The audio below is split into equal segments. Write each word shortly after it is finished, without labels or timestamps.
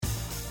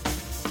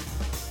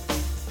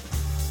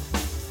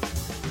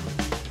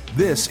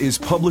This is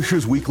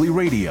Publishers Weekly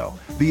Radio,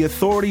 the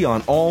authority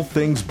on all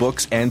things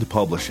books and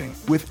publishing,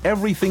 with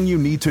everything you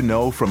need to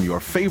know from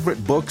your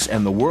favorite books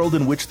and the world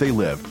in which they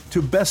live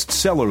to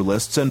bestseller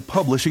lists and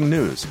publishing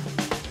news.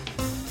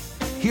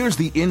 Here's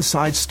the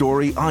inside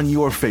story on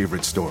your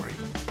favorite story.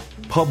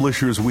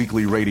 Publishers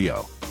Weekly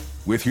Radio,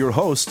 with your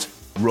hosts,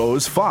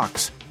 Rose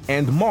Fox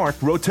and Mark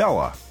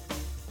Rotella.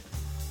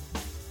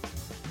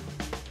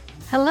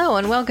 Hello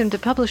and welcome to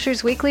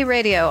Publishers Weekly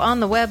Radio on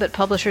the web at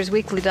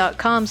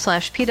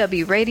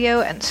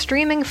publishersweekly.com/pwradio and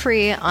streaming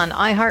free on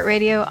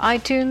iHeartRadio,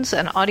 iTunes,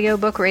 and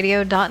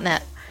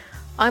audiobookradio.net.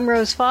 I'm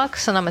Rose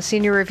Fox and I'm a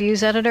senior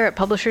reviews editor at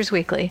Publishers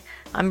Weekly.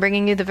 I'm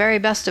bringing you the very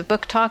best of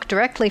book talk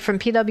directly from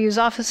PW's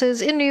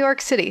offices in New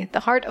York City, the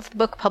heart of the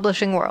book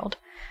publishing world.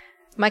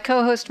 My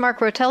co-host Mark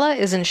Rotella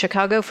is in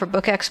Chicago for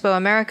Book Expo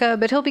America,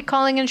 but he'll be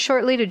calling in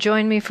shortly to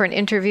join me for an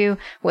interview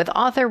with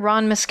author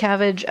Ron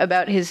Miscavige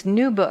about his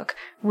new book,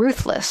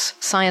 Ruthless,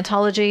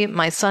 Scientology,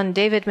 My Son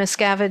David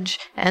Miscavige,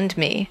 and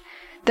Me.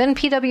 Then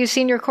PW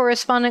senior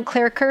correspondent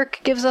Claire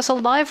Kirk gives us a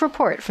live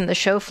report from the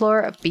show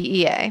floor of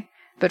BEA.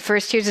 But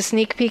first, here's a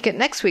sneak peek at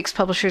next week's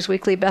Publishers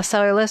Weekly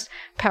bestseller list,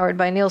 powered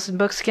by Nielsen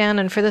Bookscan,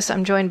 and for this,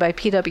 I'm joined by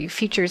PW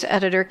Features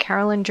editor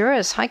Carolyn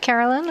Juris. Hi,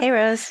 Carolyn. Hey,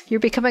 Rose. You're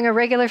becoming a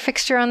regular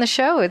fixture on the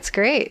show. It's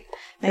great.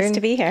 Nice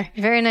to be here.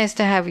 Very nice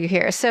to have you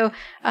here. So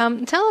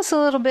tell us a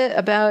little bit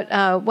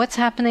about what's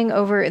happening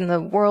over in the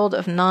world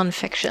of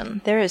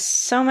nonfiction. There is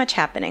so much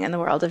happening in the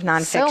world of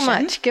nonfiction. So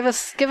much. Give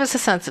us a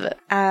sense of it.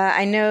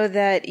 I know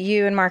that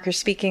you and Mark are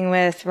speaking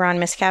with Ron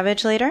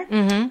Miscavige later.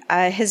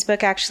 Mm-hmm. His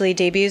book actually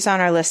debuts on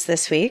our list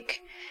this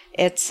week.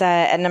 It's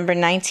at number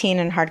 19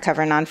 in hardcover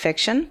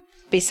nonfiction.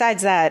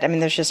 Besides that, I mean,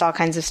 there's just all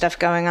kinds of stuff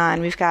going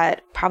on. We've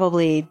got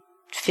probably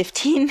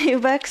 15 new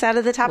books out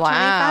of the top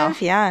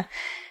 25. Yeah.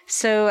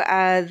 So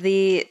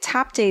the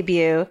top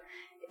debut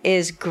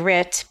is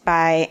Grit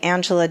by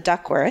Angela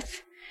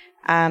Duckworth.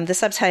 The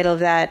subtitle of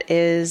that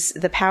is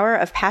The Power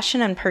of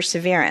Passion and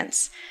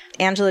Perseverance.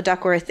 Angela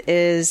Duckworth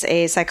is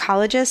a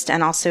psychologist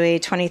and also a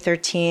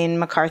 2013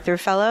 MacArthur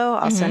Fellow,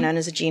 also known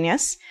as a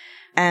genius.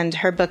 And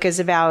her book is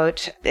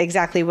about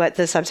exactly what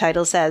the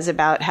subtitle says,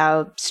 about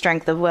how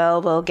strength of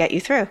will get you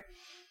through.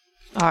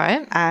 All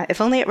right.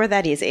 If only it were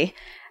that easy.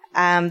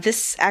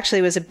 This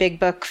actually was a big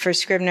book for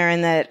Scribner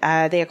in that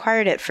they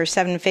acquired it for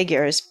 7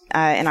 figures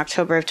in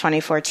October of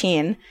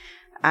 2014.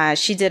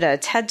 She did a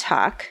TED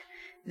Talk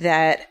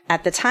that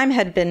at the time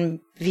had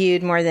been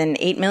viewed more than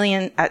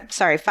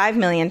 5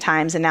 million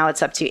times, and now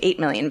it's up to 8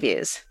 million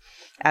views.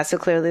 So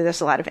clearly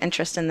there's a lot of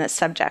interest in this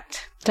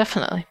subject.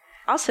 Definitely.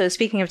 Also,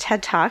 speaking of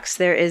TED Talks,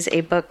 there is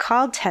a book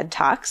called TED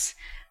Talks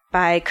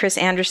by Chris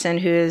Anderson,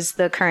 who is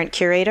the current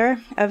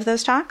curator of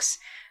those talks.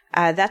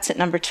 That's at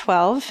number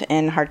 12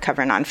 in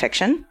hardcover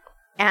nonfiction.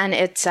 And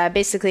it's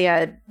basically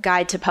a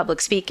guide to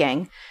public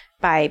speaking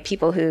by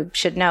people who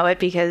should know it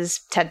because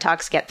TED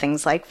Talks get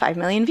things like 5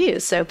 million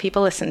views, so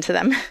people listen to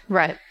them.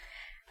 Right.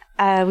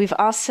 We've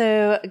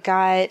also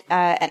got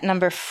at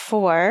number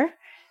 4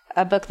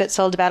 a book that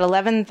sold about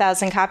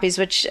 11,000 copies,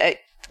 which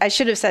I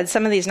should have said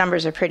some of these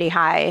numbers are pretty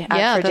high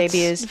for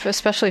debuts.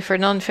 Especially for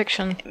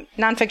nonfiction.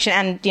 Nonfiction,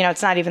 and,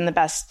 it's not even the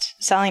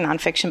best-selling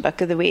nonfiction book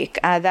of the week.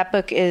 That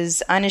book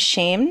is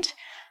Unashamed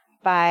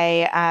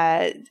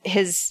by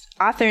his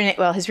author.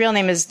 Well, his real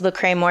name is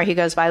Lecrae Moore. He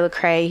goes by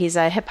Lecrae. He's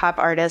a hip-hop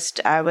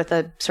artist with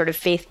a sort of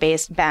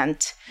faith-based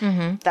bent.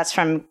 Mm-hmm. That's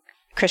from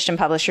Christian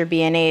publisher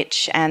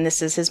B&H, and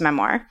this is his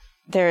memoir.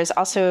 There's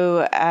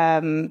also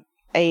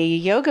a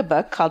yoga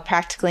book called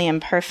Practically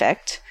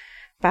Imperfect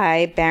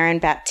by Baron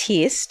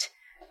Baptiste.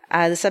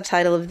 The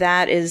subtitle of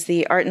that is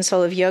The Art and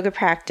Soul of Yoga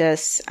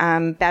Practice.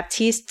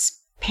 Baptiste's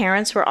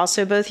parents were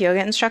also both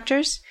yoga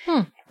instructors.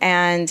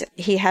 And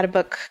he had a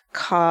book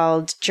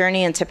called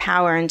Journey into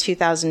Power in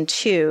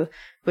 2002,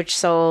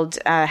 which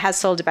has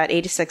sold about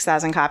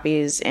 86,000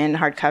 copies in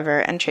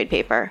hardcover and trade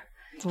paper.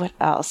 What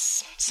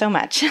else? So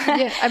much.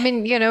 Yeah, I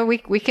mean,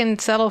 we can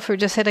settle for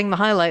just hitting the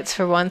highlights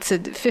for once.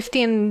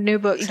 15 new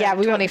books out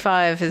of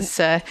 25 is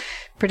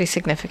pretty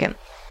significant.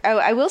 Oh,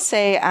 I will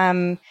say,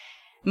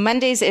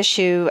 Monday's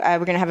issue, we're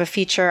going to have a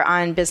feature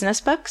on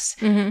business books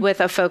with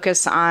a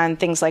focus on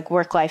things like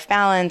work-life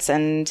balance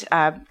and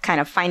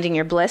kind of finding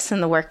your bliss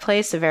in the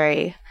workplace, a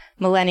very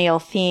millennial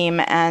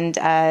theme. And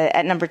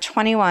at number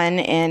 21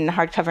 in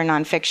hardcover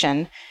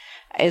nonfiction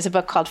is a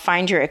book called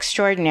Find Your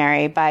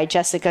Extraordinary by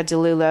Jessica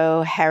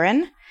DeLulo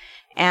Heron.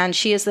 And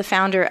she is the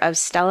founder of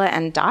Stella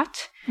and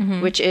Dot,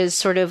 which is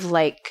sort of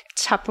like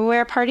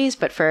Tupperware parties,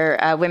 but for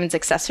women's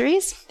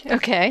accessories.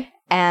 Okay.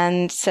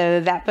 And so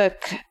that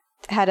book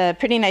had a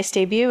pretty nice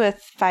debut with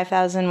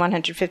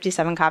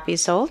 5,157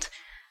 copies sold.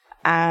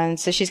 And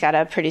so she's got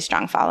a pretty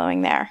strong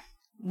following there.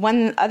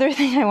 One other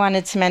thing I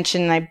wanted to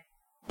mention, I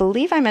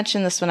believe I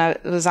mentioned this when I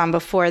was on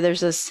before,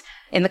 there's this,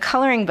 in the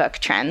coloring book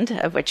trend,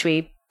 of which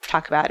we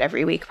talk about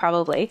every week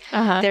probably,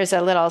 there's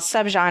a little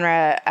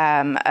subgenre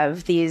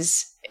of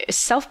these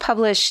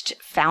self-published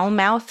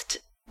foul-mouthed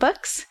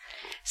books.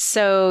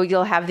 So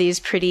you'll have these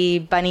pretty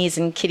bunnies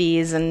and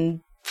kitties and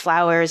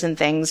flowers and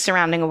things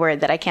surrounding a word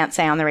that I can't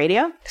say on the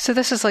radio. So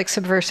this is like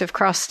subversive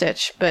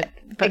cross-stitch, but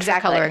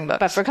exactly. for coloring books.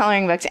 But for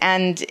coloring books.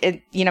 And,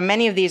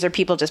 many of these are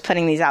people just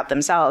putting these out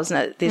themselves.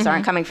 These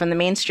aren't coming from the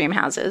mainstream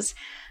houses.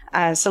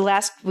 So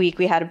last week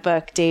we had a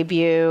book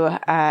debut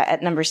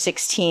at number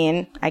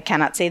 16. I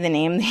cannot say the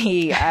name.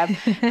 The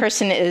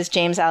person is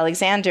James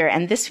Alexander.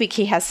 And this week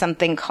he has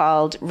something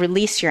called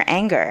Release Your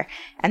Anger.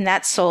 And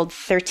that sold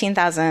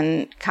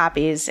 13,000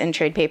 copies in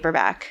trade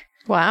paperback.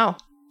 Wow.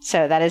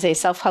 So that is a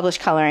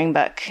self-published coloring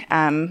book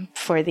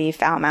for the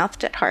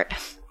foul-mouthed at heart.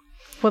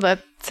 Well,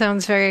 that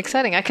sounds very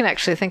exciting. I can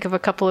actually think of a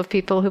couple of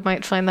people who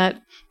might find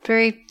that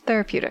very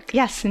therapeutic.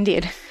 Yes,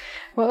 indeed.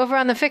 Well, over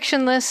on the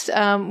fiction list,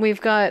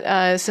 we've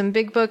got some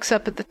big books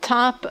up at the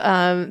top.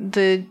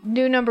 The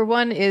new number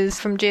 1 is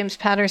from James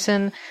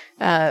Patterson,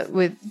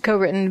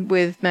 co-written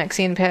with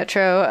Maxine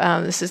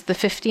Petro. This is The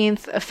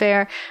 15th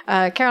Affair.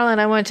 Caroline,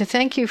 I want to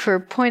thank you for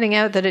pointing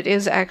out that it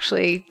is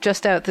actually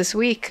just out this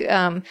week.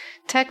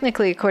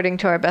 Technically, according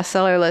to our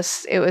bestseller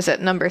list, it was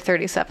at number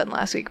 37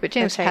 last week, but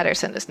James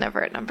Patterson is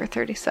never at number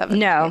 37.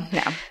 No.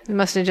 It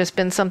must have just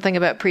been something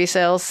about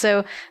pre-sales.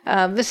 So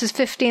this is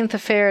 15th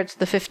Affair. It's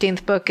the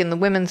 15th book in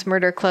the Women's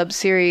Murder Club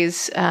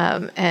series,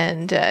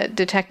 and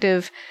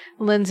Detective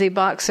Lindsay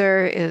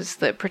Boxer is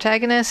the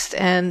protagonist,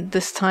 and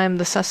this time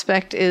the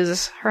suspect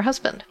is her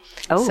husband.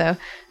 Oh. So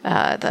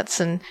that's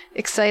an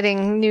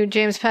exciting new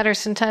James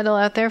Patterson title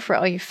out there for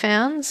all you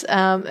fans.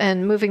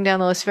 And moving down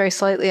the list very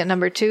slightly at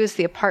number 2 is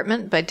The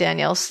Apartment by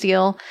Danielle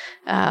Steele.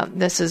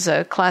 This is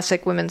a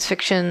classic women's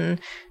fiction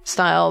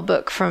style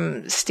book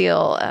from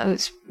Steele,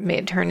 who's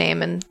made her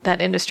name in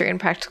that industry and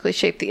practically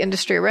shaped the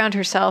industry around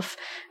herself.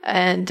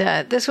 And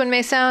this one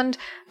may sound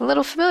a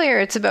little familiar.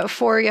 It's about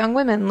 4 young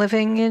women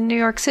living in New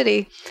York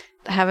City,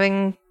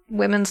 having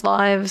women's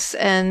lives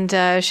and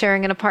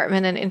sharing an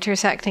apartment and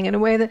intersecting in a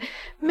way that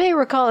may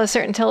recall a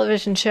certain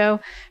television show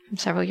from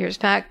several years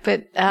back,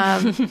 but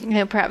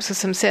perhaps with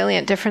some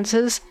salient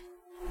differences.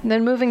 And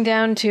then moving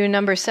down to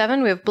number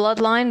 7, we have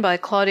Bloodline by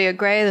Claudia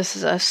Gray. This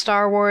is a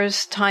Star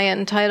Wars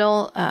tie-in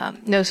title.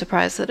 No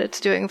surprise that it's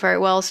doing very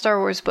well. Star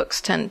Wars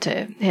books tend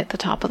to hit the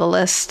top of the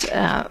list.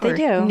 They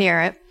do.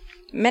 Near it.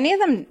 Many of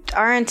them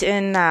aren't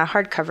in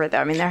hardcover, though.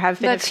 I mean, there have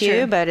been That's a few,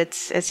 true. But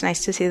it's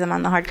nice to see them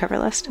on the hardcover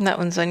list. That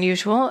one's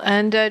unusual.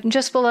 And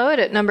just below it,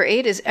 at number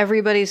 8, is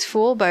Everybody's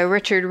Fool by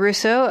Richard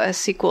Russo, a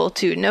sequel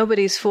to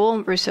Nobody's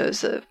Fool.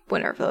 Russo's the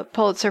winner of the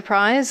Pulitzer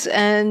Prize.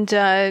 And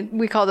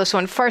we call this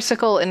one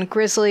farcical and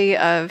grisly,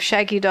 a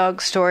shaggy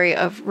dog story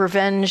of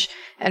revenge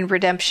and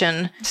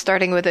redemption,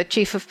 starting with a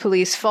chief of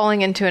police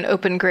falling into an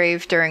open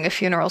grave during a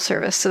funeral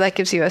service. So that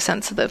gives you a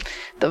sense of the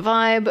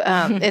vibe.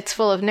 It's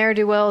full of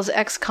ne'er-do-wells,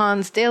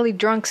 ex-cons, daily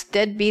drunks,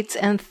 deadbeats,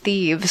 and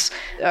thieves.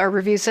 Our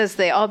review says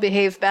they all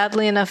behave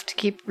badly enough to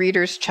keep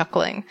readers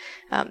chuckling.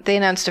 They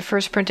announced a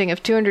first printing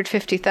of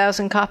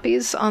 250,000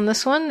 copies on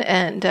this one,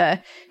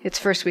 and its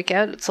first week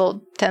out, it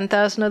sold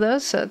 10,000 of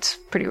those, so it's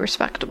pretty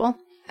respectable.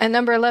 And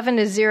number 11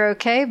 is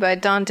 0K by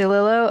Don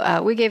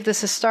DeLillo. We gave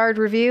this a starred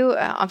review.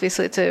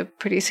 Obviously, it's a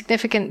pretty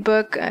significant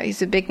book.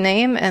 He's a big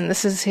name, and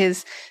this is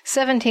his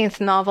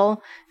 17th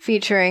novel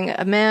featuring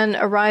a man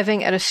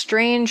arriving at a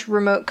strange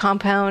remote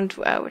compound,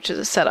 which is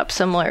a setup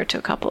similar to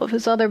a couple of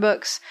his other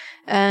books.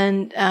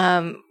 And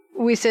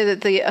we say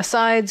that the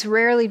asides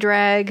rarely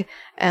drag,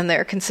 and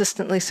they're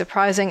consistently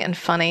surprising and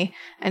funny,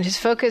 and his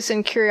focus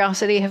and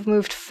curiosity have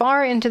moved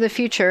far into the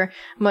future.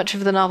 Much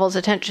of the novel's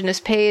attention is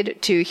paid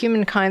to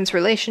humankind's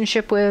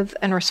relationship with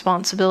and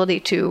responsibility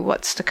to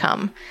what's to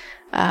come.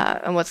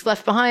 And what's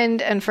left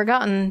behind and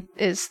forgotten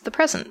is the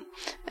present.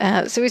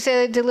 So we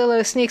say that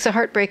DeLillo sneaks a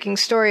heartbreaking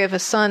story of a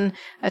son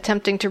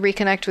attempting to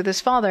reconnect with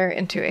his father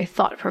into a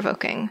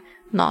thought-provoking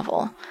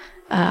novel.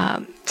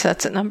 So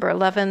that's at number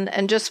 11.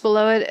 And just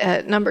below it,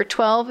 at number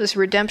 12, is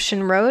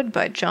Redemption Road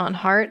by John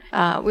Hart.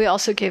 We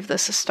also gave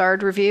this a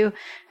starred review,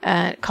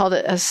 called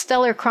it a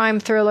stellar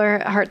crime thriller.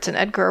 Hart's an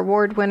Edgar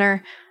Award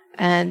winner.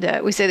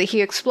 And we say that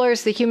he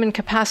explores the human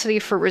capacity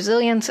for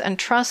resilience and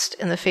trust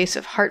in the face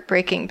of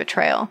heartbreaking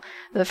betrayal.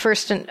 The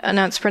first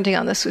announced printing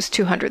on this was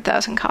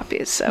 200,000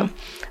 copies. So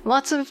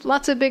lots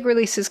of big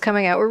releases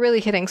coming out. We're really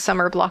hitting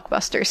summer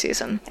blockbuster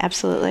season.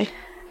 Absolutely.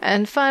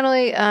 And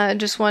finally,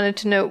 just wanted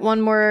to note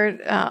one more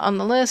on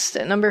the list.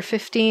 At number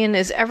 15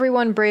 is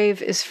Everyone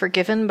Brave is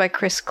Forgiven by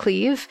Chris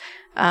Cleave.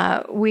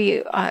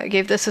 We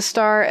gave this a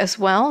star as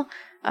well.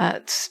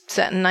 It's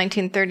set in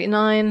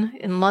 1939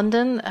 in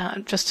London,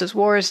 just as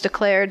war is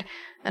declared,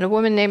 and a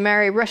woman named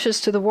Mary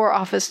rushes to the War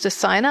Office to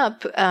sign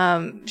up.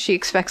 She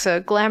expects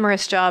a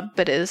glamorous job,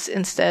 but is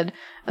instead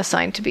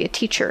assigned to be a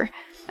teacher.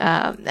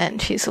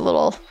 And she's a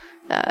little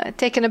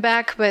taken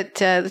aback, but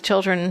the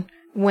children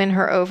win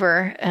her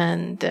over,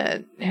 and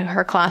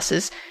her class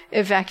is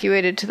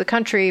evacuated to the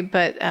country,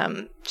 but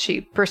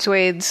she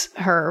persuades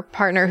her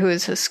partner, who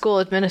is a school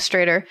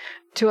administrator,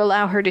 to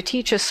allow her to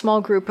teach a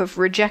small group of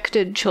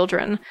rejected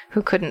children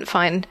who couldn't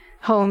find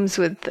homes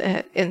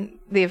in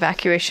the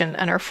evacuation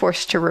and are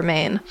forced to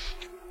remain.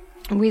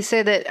 We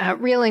say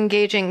that real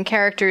engaging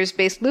characters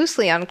based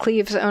loosely on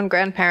Cleave's own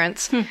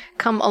grandparents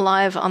come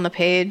alive on the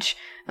page.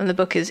 And the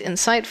book is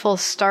insightful,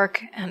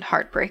 stark, and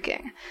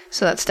heartbreaking.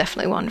 So that's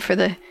definitely one for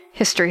the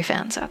history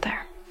fans out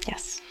there.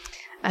 Yes.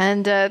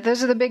 And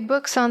those are the big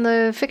books on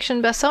the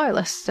fiction bestseller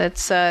list.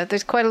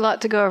 There's quite a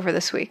lot to go over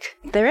this week.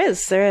 There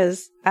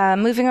is.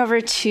 Moving over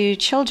to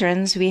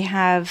children's, we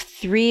have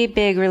 3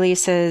 big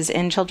releases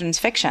in children's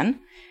fiction.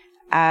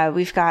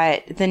 We've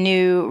got the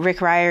new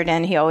Rick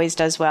Riordan, He Always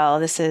Does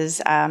Well. This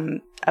is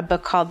a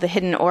book called The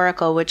Hidden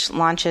Oracle, which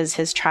launches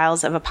his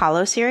Trials of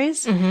Apollo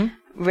series. Mm-hmm.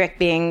 Rick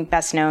being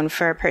best known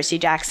for Percy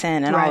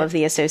Jackson and all of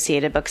the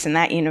associated books in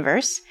that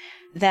universe.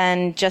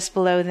 Then just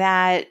below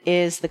that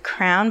is The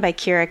Crown by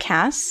Kira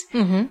Cass,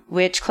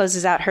 which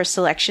closes out her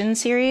Selection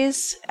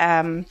series,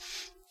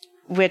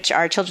 which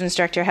our children's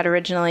director had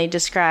originally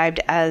described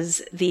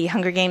as The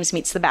Hunger Games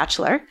meets The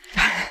Bachelor.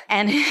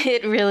 And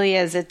it really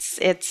is.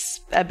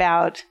 It's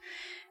about,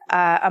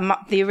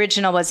 the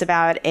original was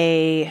about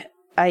a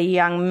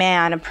young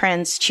man, a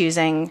prince,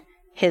 choosing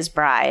his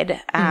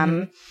bride.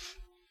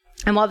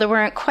 And while there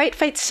weren't quite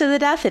fights to the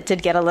death, it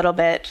did get a little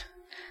bit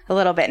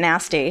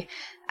nasty.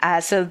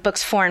 So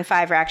books 4 and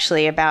 5 are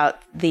actually about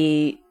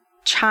the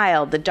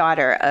child, the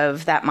daughter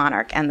of that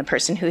monarch and the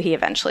person who he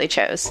eventually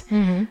chose.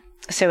 Mm-hmm.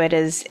 So it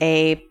is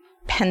a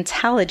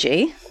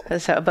pentalogy.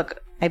 So a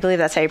book, I believe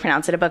that's how you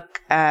pronounce it, a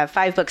book,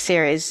 5-book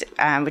series,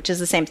 which is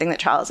the same thing that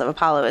Trials of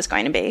Apollo is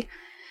going to be.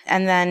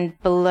 And then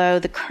below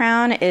The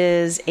Crown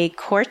is A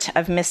Court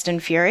of Mist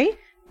and Fury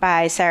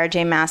by Sarah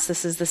J. Maas.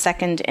 This is the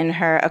second in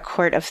her A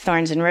Court of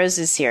Thorns and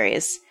Roses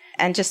series.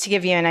 And just to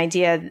give you an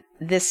idea,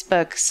 this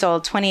book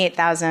sold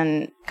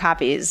 28,000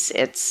 copies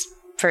its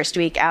first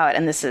week out,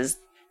 and this is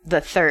the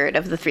third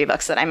of the 3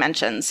 books that I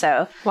mentioned.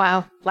 So,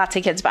 wow, lots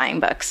of kids buying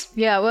books.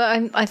 Yeah,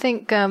 well, I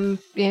think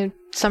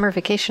summer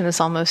vacation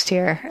is almost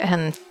here,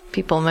 and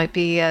people might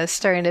be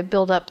starting to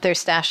build up their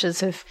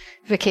stashes of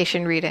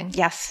vacation reading.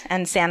 Yes,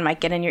 and sand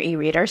might get in your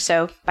e-reader,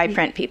 so buy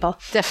print, people.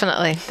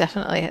 Definitely.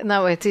 And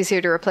that way it's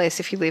easier to replace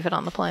if you leave it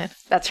on the plane.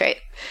 That's right.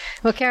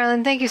 Well,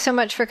 Carolyn, thank you so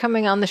much for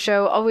coming on the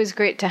show. Always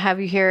great to have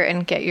you here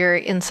and get your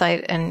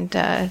insight and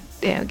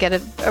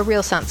get a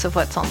real sense of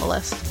what's on the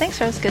list.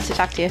 Thanks, Rose. Good to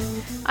talk to you.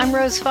 I'm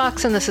Rose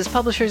Fox, and this is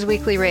Publishers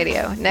Weekly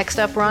Radio. Next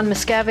up, Ron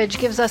Miscavige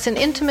gives us an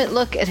intimate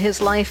look at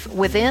his life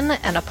within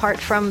and apart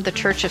from the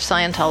Church of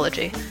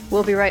Scientology.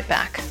 We'll be right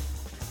back.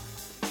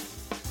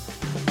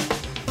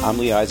 I'm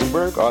Lee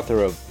Eisenberg,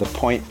 author of The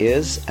Point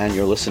Is, and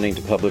you're listening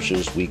to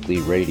Publishers Weekly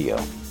Radio.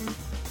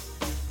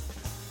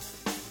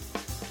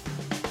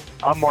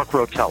 I'm Mark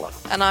Rotella.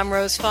 And I'm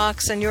Rose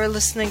Fox, and you're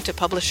listening to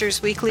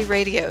Publishers Weekly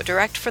Radio,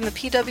 direct from the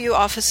PW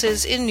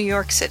offices in New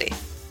York City.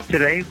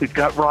 Today, we've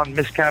got Ron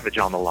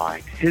Miscavige on the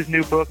line. His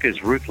new book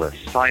is Ruthless,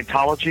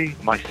 Scientology,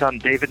 My Son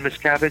David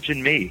Miscavige,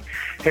 and Me.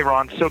 Hey,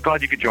 Ron, so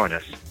glad you could join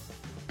us.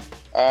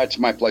 It's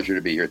my pleasure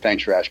to be here.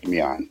 Thanks for asking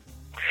me on.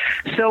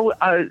 So,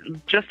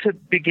 just to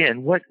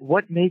begin,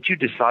 what made you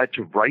decide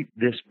to write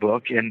this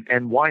book,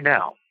 and why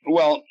now?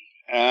 Well,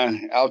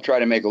 I'll try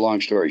to make a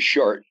long story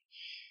short.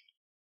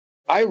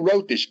 I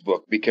wrote this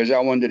book because I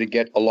wanted to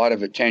get a lot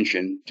of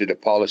attention to the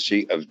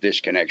policy of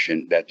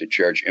disconnection that the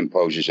church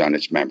imposes on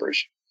its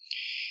members.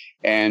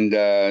 And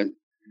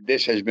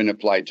this has been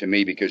applied to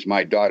me because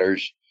my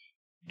daughters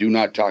do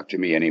not talk to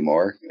me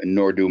anymore,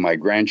 nor do my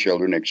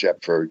grandchildren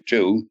except for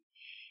 2.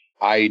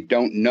 I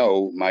don't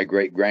know my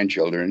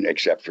great-grandchildren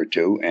except for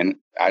 2, and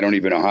I don't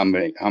even know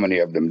how many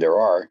of them there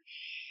are.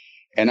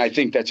 And I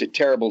think that's a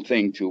terrible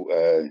thing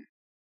to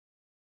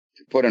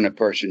put on a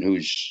person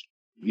who's,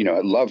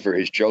 love for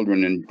his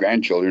children and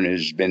grandchildren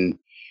has been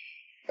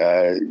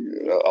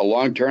a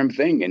long-term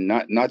thing and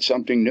not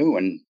something new.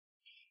 And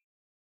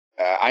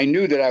I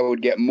knew that I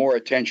would get more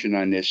attention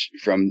on this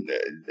from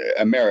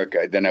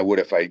America than I would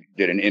if I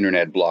did an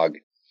internet blog.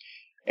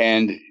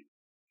 And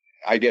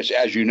I guess,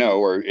 as you know,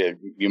 or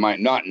you might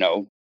not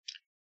know,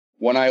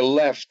 when I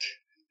left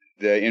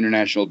the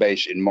international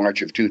base in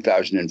March of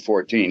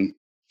 2014,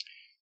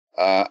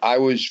 I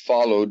was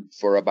followed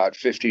for about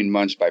 15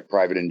 months by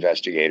private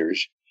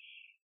investigators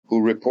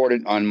who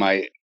reported on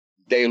my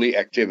daily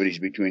activities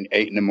between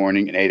 8 in the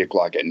morning and 8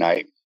 o'clock at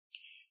night.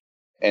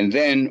 And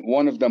then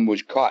one of them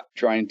was caught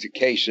trying to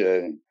case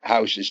a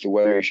house as to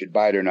whether he should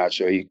buy it or not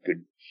so he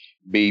could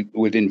be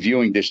within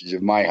viewing distance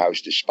of my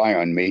house to spy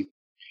on me.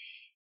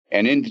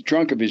 And in the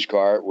trunk of his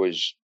car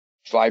was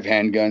 5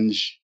 handguns,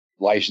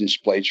 license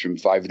plates from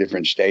 5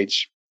 different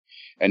states,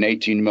 an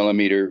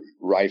 18-millimeter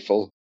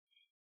rifle,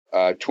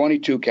 a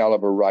 22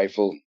 caliber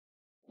rifle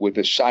with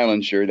a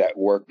silencer that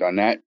worked on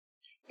that,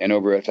 and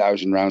over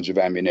 1,000 rounds of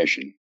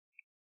ammunition.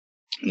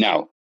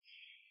 Now,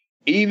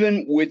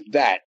 even with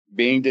that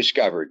being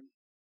discovered,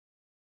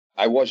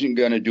 I wasn't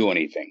going to do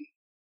anything.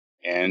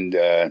 And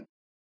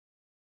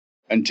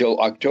until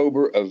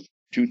October of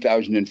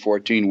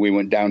 2014, we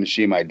went down to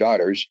see my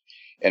daughters,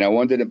 and I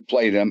wanted to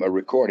play them a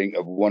recording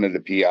of one of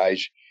the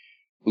PIs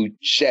who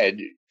said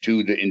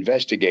to the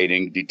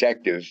investigating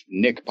detective,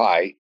 Nick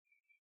Pye,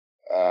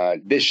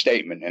 this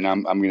statement, and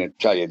I'm going to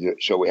tell you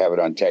so we have it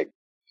on tape.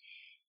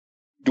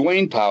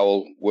 Dwayne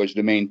Powell was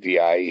the main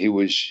PI. He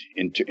was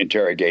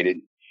interrogated,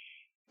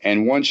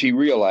 And once he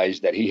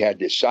realized that he had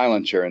this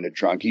silencer in the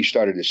trunk, he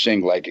started to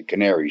sing like a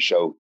canary.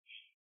 So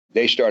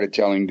they started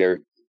telling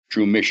their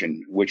true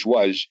mission, which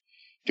was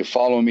to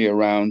follow me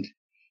around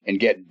and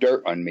get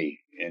dirt on me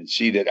and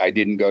see that I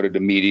didn't go to the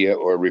media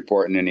or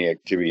report on any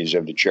activities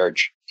of the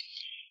church.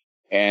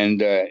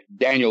 And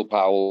Daniel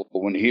Powell,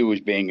 when he was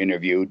being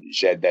interviewed,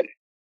 said that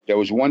there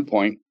was one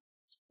point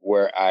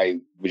where I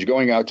was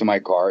going out to my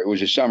car. It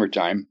was the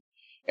summertime,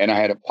 and I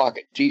had a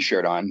pocket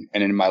T-shirt on,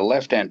 and in my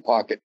left-hand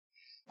pocket,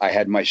 I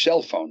had my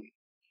cell phone.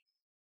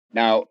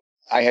 Now,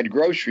 I had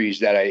groceries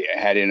that I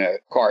had in a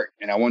cart,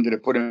 and I wanted to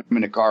put them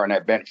in the car, and I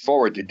bent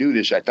forward to do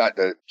this. I thought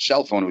the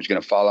cell phone was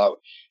going to fall out,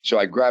 so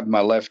I grabbed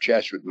my left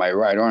chest with my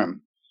right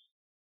arm.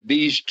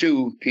 These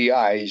two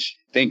PIs,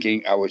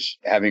 thinking I was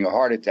having a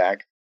heart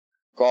attack,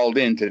 called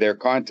in to their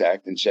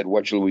contact and said,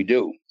 "What shall we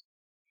do?"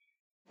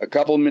 A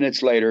couple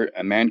minutes later,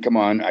 a man come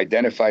on,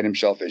 identified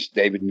himself as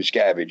David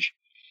Miscavige,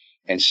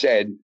 and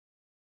said,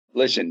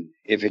 "Listen,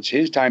 if it's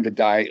his time to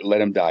die,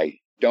 let him die.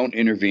 Don't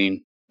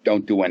intervene.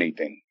 Don't do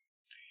anything."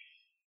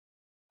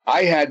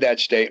 I had that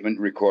statement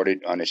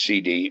recorded on a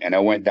CD, and I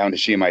went down to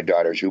see my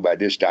daughters, who by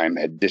this time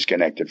had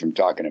disconnected from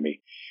talking to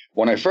me.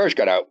 When I first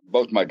got out,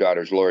 both my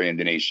daughters, Lori and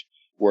Denise,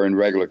 were in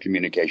regular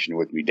communication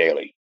with me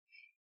daily.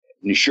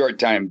 In a short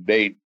time,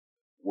 they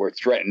were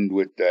threatened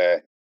with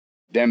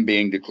them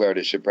being declared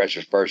as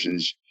suppressive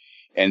persons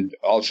and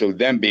also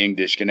them being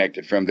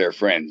disconnected from their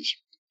friends.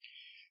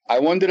 I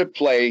wanted to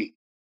play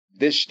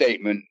this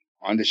statement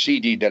on the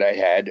CD that I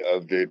had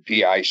of the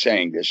PI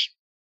saying this.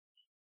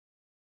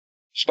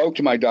 Spoke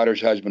to my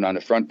daughter's husband on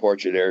the front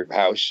porch of their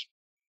house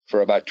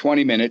for about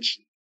 20 minutes.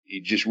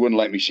 He just wouldn't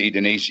let me see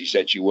Denise. He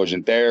said she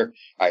wasn't there.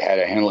 I had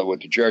to handle it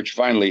with the church.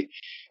 Finally,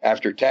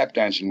 after tap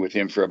dancing with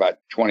him for about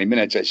 20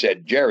 minutes, I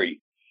said,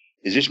 "Jerry,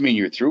 does this mean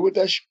you're through with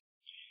us?"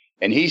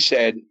 And he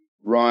said,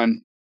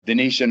 "Ron,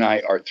 Denise and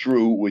I are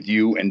through with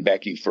you and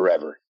Becky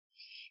forever."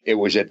 It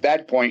was at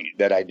that point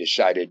that I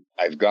decided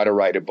I've got to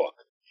write a book,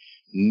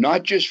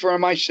 not just for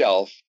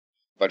myself,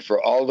 but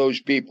for all those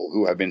people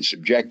who have been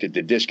subjected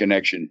to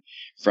disconnection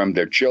from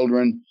their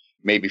children,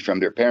 maybe from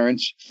their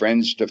parents,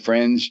 friends to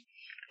friends.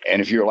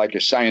 And if you're like a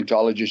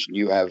Scientologist and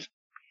you have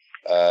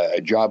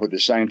a job with a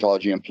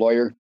Scientology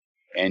employer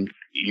and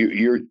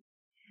you're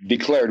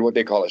declared what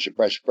they call a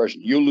suppressive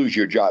person, you'll lose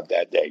your job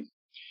that day.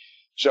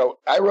 So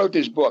I wrote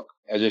this book,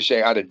 as I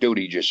say, out of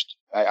duty.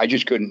 I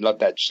just couldn't let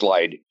that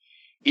slide,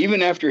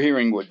 even after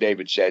hearing what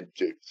David said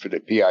for the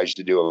PIs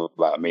to do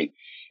about me.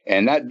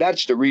 And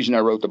that's the reason I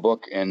wrote the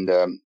book. And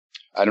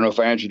I don't know if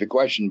I answered the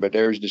question, but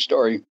there's the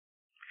story.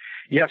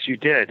 Yes, you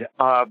did.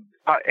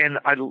 And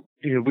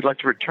we'd like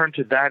to return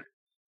to that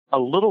a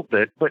little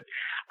bit, but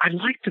I'd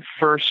like to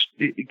first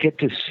get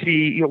to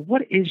see,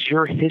 what is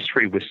your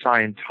history with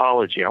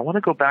Scientology? I want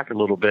to go back a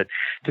little bit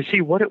to see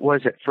what it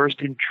was that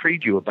first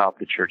intrigued you about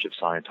the Church of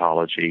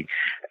Scientology,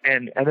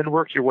 and then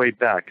work your way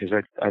back,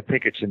 because I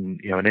think it's an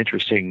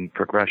interesting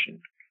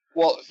progression.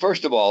 Well,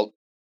 first of all,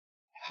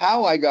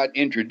 how I got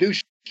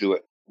introduced to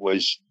it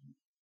was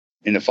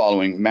in the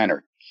following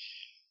manner.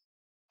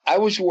 I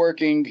was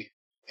working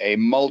a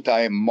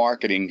multi-level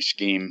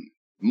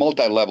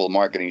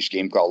marketing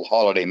scheme called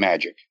Holiday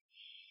Magic.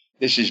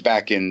 This is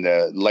back in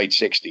the late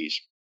 60s.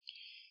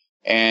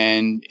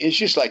 And it's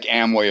just like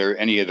Amway or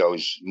any of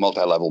those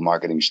multi-level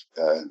marketing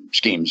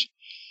schemes.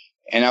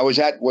 And I was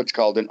at what's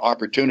called an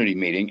opportunity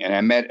meeting, and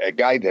I met a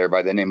guy there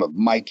by the name of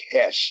Mike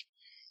Hess,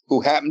 who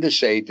happened to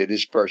say to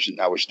this person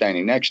I was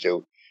standing next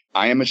to,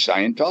 "I am a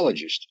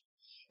Scientologist."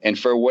 And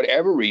for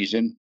whatever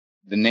reason,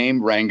 the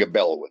name rang a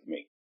bell with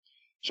me.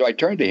 So I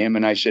turned to him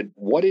and I said,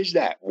 "What is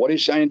that? What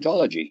is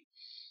Scientology?"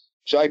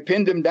 So I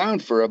pinned him down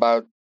for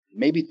about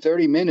maybe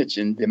 30 minutes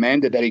and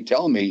demanded that he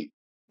tell me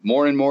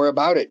more and more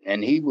about it.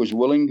 And he was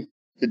willing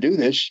to do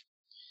this.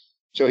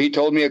 So he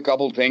told me a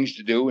couple things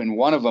to do. And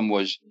one of them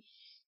was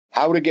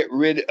how to get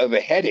rid of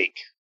a headache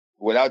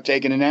without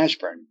taking an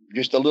aspirin.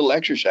 Just a little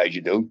exercise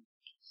you do.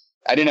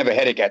 I didn't have a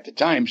headache at the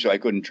time, so I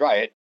couldn't try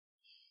it.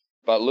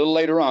 But a little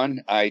later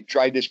on, I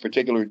tried this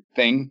particular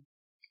thing.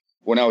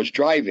 When I was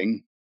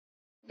driving,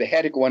 the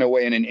headache went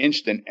away in an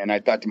instant. And I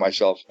thought to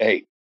myself,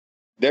 hey,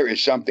 there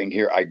is something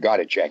here I got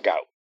to check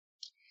out.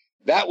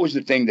 That was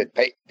the thing that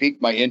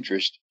piqued my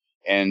interest.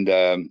 And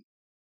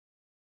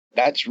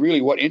that's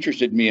really what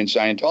interested me in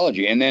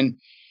Scientology. And then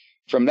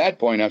from that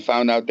point, I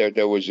found out that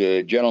there was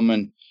a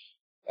gentleman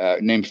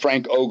named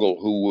Frank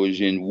Ogle who was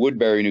in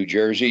Woodbury, New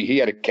Jersey. He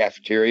had a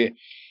cafeteria.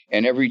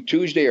 And every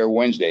Tuesday or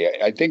Wednesday,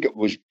 I think it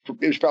was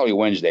probably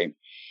Wednesday,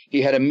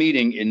 he had a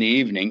meeting in the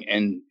evening,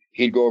 and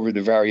he'd go over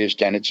the various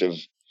tenets of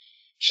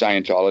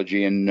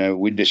Scientology, and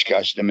we'd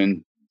discuss them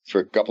and for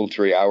a couple,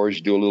 3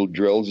 hours, do a little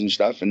drills and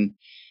stuff. And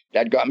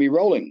that got me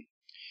rolling.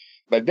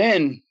 But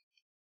then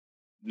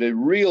the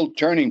real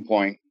turning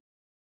point,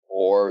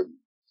 or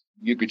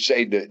you could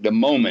say the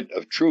moment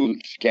of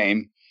truth,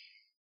 came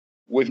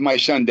with my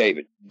son,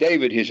 David.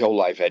 David, his whole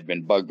life, had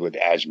been bugged with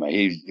asthma.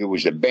 It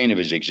was the bane of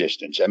his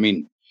existence. I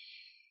mean,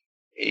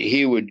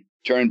 he would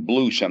turn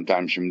blue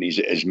sometimes from these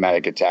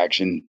asthmatic attacks.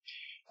 And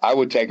I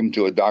would take him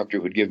to a doctor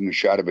who would give him a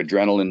shot of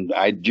adrenaline.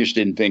 I just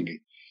didn't think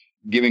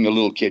giving a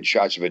little kid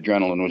shots of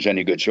adrenaline was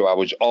any good. So I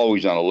was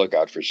always on the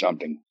lookout for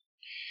something.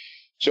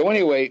 So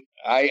anyway,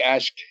 I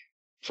asked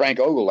Frank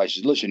Ogle, I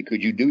said, listen,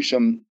 could you do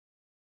some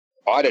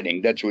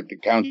auditing? That's what the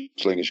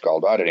counseling is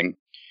called, auditing,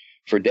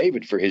 for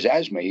David for his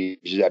asthma. He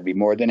says, I'd be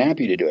more than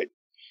happy to do it.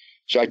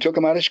 So I took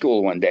him out of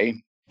school one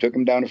day, took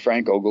him down to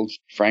Frank Ogle's.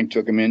 Frank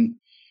took him in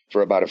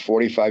for about a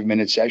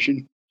 45-minute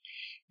session.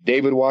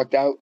 David walked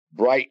out,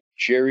 bright,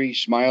 cheery,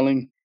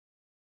 smiling.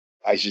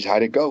 I says,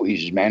 how'd it go? He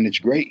says, man, it's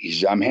great. He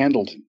says, I'm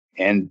handled.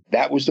 And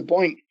that was the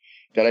point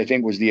that I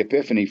think was the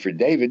epiphany for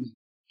David,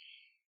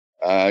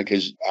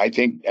 because I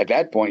think at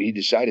that point he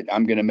decided,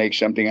 I'm going to make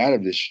something out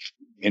of this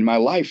in my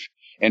life.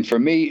 And for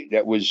me,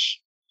 that was,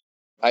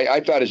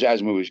 I thought his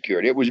asthma was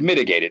cured. It was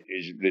mitigated,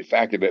 is the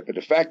fact of it. But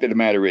the fact of the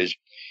matter is,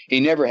 he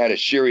never had a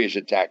serious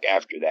attack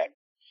after that.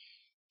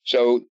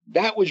 So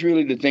that was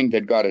really the thing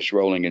that got us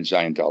rolling in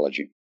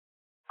Scientology.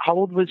 How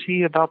old was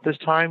he about this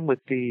time with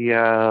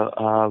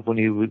the when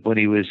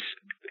he was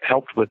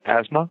helped with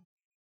asthma?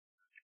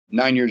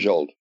 9 years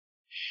old.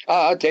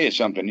 I'll tell you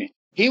something.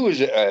 He was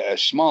a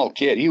small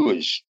kid. He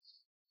was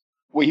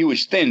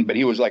thin, but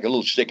he was like a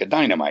little stick of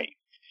dynamite.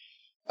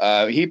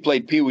 He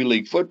played Pee Wee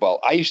League football.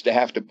 I used to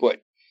have to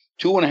put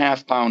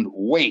 2.5-pound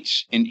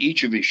weights in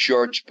each of his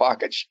shorts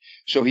pockets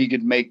so he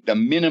could make the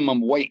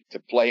minimum weight to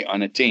play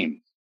on a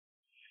team.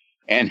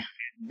 And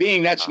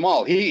being that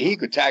small, he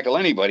could tackle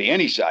anybody,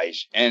 any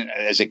size. And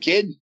as a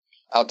kid,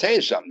 I'll tell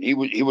you something.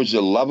 He was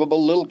a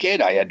lovable little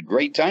kid. I had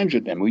great times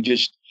with him.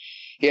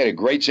 He had a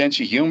great sense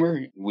of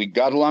humor. We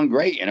got along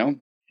great, you know.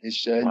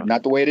 It's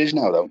not the way it is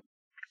now, though.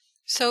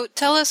 So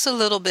tell us a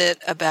little bit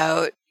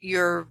about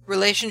your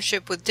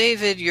relationship with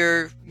David,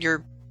 your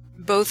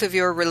both of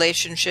your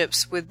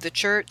relationships with the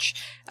church.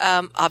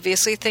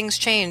 Obviously, things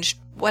changed.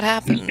 What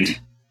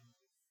happened?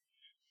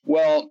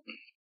 Well,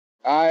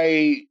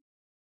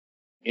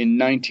 in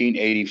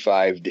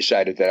 1985,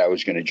 decided that I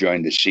was going to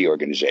join the Sea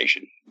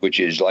organization, which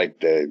is like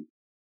the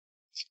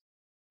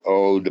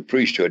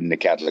priesthood in the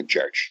Catholic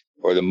Church,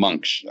 or the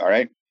monks, all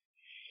right?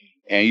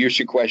 And you're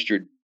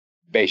sequestered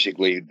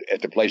basically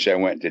at the place I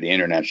went, to the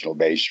international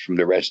base, from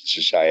the rest of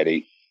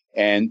society.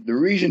 And the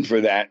reason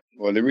for that,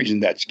 or the reason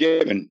that's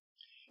given,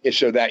 is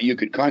so that you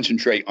could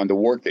concentrate on the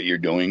work that you're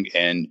doing,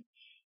 and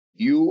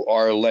you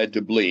are led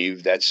to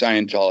believe that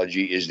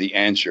Scientology is the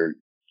answer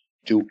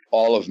to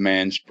all of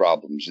man's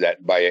problems,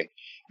 that by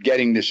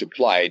getting this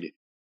applied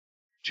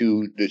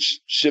to this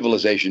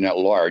civilization at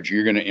large,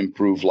 you're going to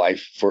improve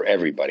life for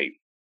everybody.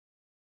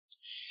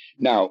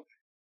 Now,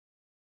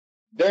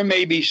 there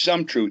may be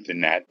some truth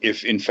in that,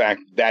 if in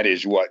fact that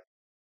is what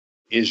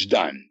is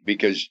done,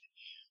 because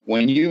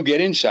when you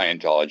get in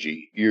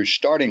Scientology, your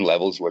starting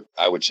levels, what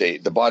I would say,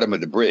 the bottom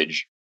of the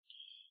bridge,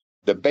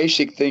 the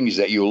basic things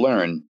that you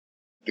learn,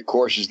 the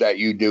courses that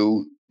you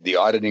do, the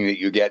auditing that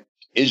you get,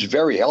 is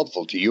very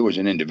helpful to you as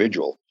an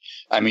individual.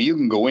 I mean, you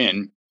can go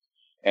in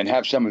and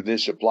have some of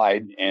this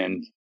applied,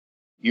 and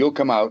you'll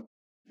come out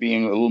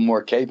being a little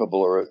more capable,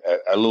 or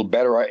a little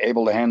better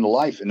able to handle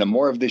life. And the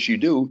more of this you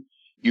do,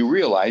 you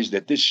realize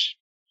that this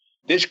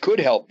could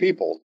help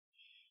people.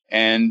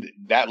 And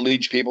that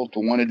leads people to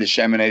want to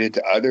disseminate it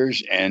to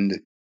others. And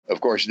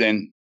of course,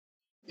 then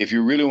if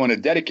you really want to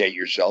dedicate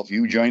yourself,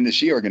 you join the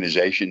Sea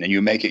organization and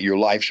you make it your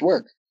life's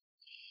work.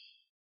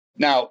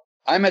 Now,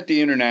 I'm at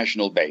the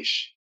international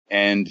base,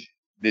 and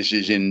this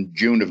is in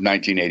June of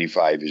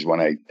 1985 is when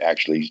I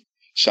actually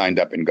signed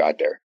up and got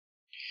there.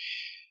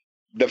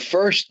 The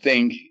first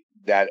thing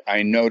that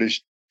I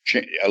noticed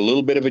a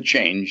little bit of a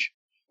change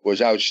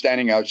was I was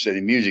standing outside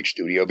the music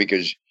studio,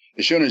 because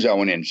as soon as I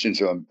went in,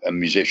 since I'm a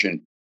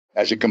musician,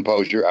 as a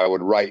composer, I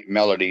would write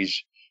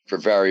melodies for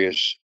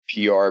various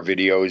PR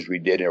videos we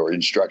did, or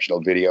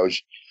instructional videos.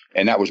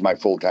 And that was my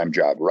full-time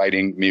job,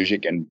 writing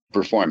music and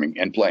performing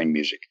and playing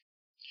music.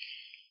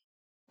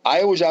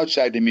 I was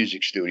outside the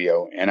music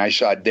studio, and I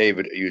saw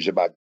David. He was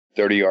about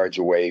 30 yards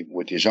away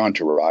with his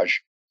entourage.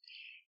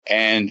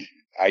 And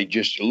I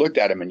just looked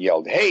at him and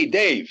yelled, "Hey,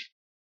 Dave."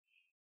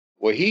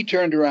 Well, he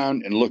turned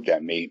around and looked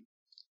at me,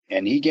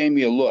 and he gave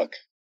me a look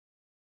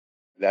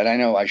that I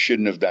know I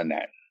shouldn't have done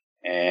that.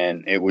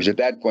 And it was at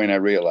that point I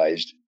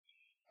realized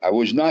I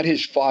was not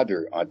his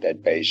father at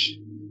that base.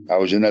 I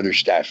was another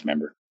staff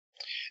member.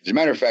 As a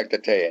matter of fact, I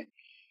tell you,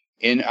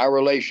 in our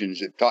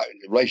relationship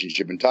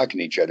and talking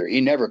to each other,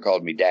 he never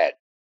called me Dad.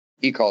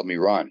 He called me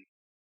Ron.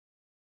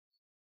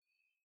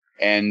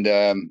 And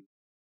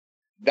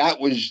that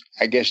was,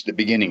 I guess, the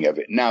beginning of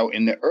it. Now,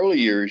 in the early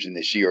years in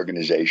the Sea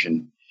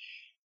organization,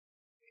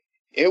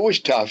 it was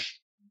tough,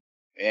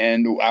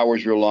 and the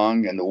hours were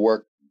long, and the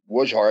work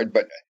was hard,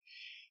 but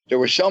there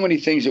were so many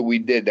things that we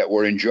did that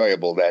were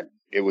enjoyable that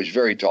it was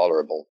very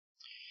tolerable.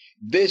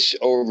 This,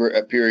 over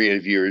a period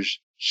of years,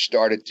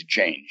 started to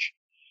change.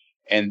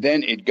 And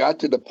then it got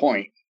to the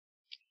point,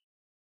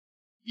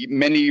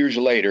 many years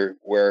later,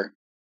 where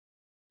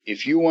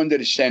if you wanted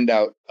to send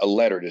out a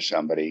letter to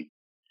somebody,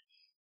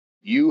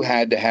 you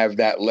had to have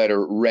that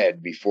letter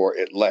read before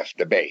it left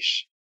the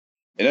base.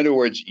 In other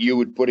words, you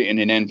would put it in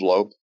an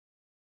envelope,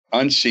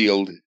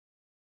 unsealed.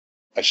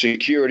 A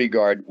security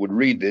guard would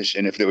read this,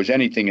 and if there was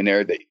anything in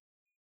there that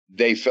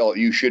they felt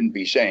you shouldn't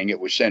be saying, it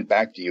was sent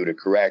back to you to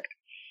correct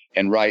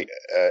and write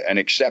an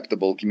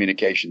acceptable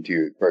communication to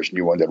your person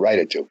you wanted to write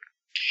it to.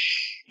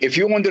 If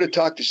you wanted to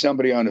talk to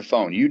somebody on the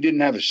phone, you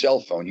didn't have a cell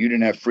phone, you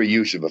didn't have free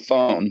use of a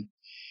phone,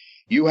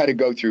 you had to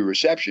go through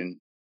reception,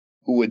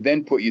 who would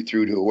then put you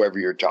through to whoever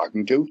you're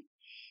talking to.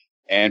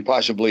 And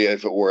possibly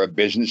if it were a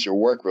business or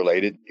work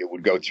related, it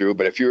would go through.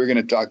 But if you were going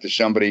to talk to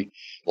somebody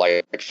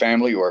like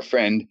family or a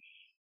friend,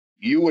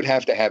 you would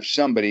have to have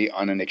somebody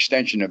on an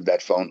extension of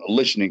that phone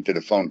listening to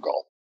the phone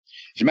call.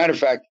 As a matter of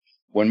fact,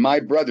 when my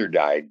brother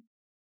died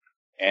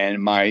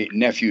and my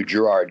nephew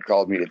Gerard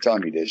called me to tell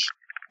me this,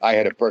 I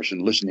had a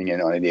person listening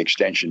in on the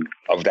extension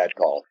of that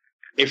call.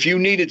 If you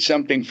needed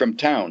something from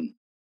town,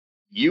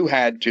 you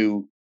had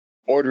to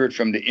order it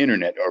from the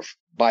internet or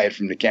buy it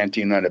from the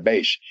canteen on the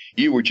base.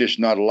 You were just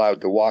not allowed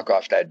to walk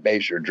off that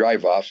base or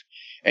drive off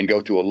and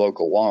go to a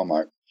local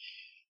Walmart.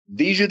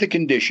 These are the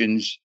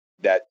conditions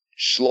that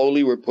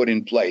slowly were put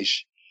in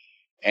place.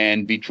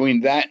 And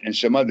between that and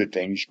some other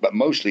things, but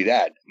mostly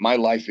that, my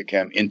life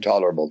became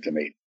intolerable to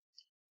me.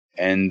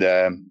 And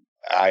that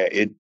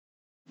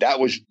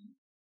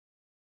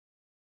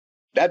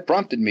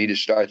prompted me to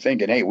start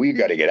thinking, hey, we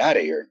got to get out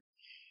of here.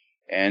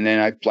 And then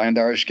I planned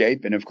our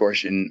escape. And of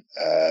course, in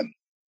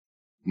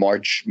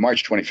March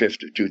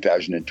 25th of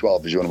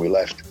 2012 is when we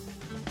left.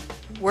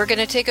 We're going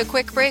to take a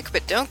quick break,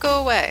 but don't go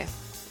away.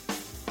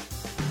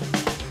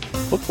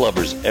 Book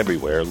lovers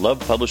everywhere love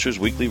Publishers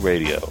Weekly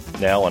Radio,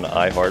 now on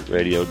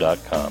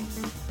iHeartRadio.com.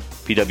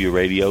 PW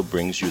Radio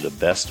brings you the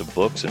best of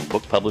books and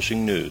book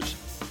publishing news.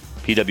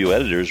 PW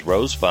editors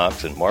Rose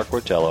Fox and Mark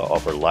Rotella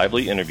offer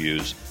lively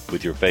interviews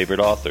with your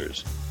favorite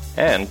authors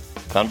and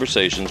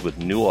conversations with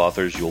new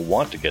authors you'll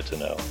want to get to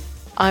know.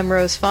 I'm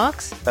Rose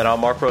Fox. And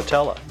I'm Mark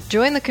Rotella.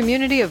 Join the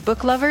community of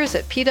book lovers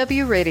at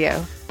PW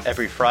Radio.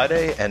 Every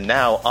Friday and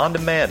now on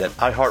demand at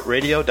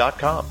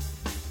iHeartRadio.com.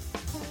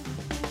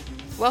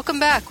 Welcome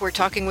back. We're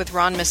talking with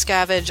Ron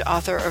Miscavige,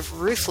 author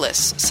of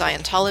Ruthless,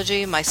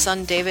 Scientology, My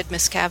Son David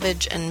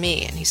Miscavige, and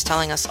Me. And he's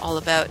telling us all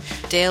about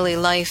daily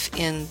life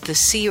in the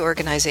Sea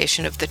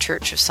organization of the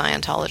Church of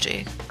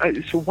Scientology.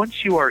 So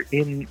once you are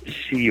in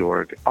Sea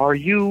Org, are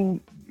you,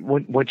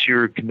 once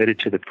you're committed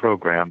to the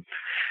program,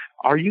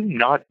 are you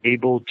not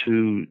able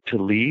to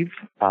leave?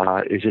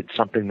 Is it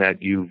something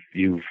that you're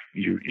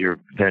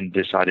then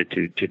decided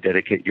to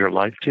dedicate your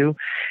life to?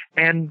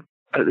 And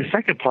the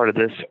second part of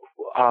this,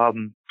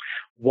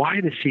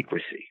 why the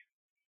secrecy?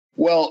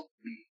 Well,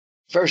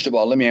 first of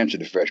all, let me answer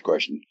the first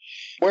question.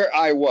 Where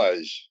I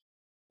was,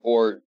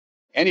 or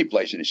any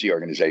place in the Sea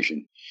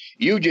organization,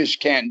 you just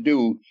can't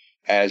do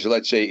as,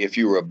 let's say, if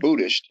you were a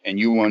Buddhist and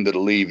you wanted to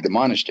leave the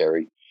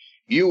monastery,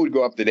 you would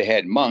go up to the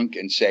head monk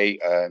and say,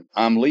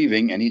 I'm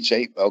leaving. And he'd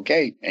say,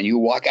 okay. And you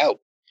walk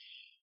out.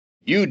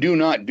 You do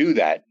not do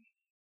that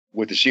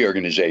with the Sea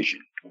organization.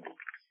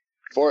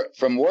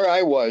 From where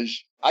I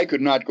was, I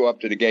could not go up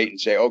to the gate and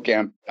say, okay,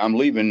 I'm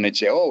leaving. And they'd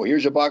say, oh,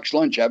 here's a box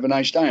lunch. Have a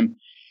nice time.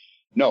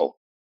 No,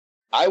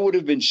 I would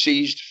have been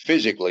seized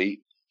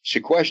physically,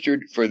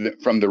 sequestered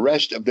from the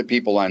rest of the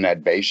people on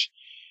that base.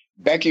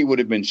 Becky would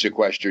have been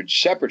sequestered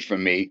separate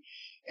from me,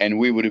 and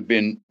we would have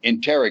been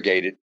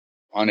interrogated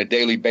on a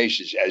daily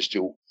basis as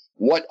to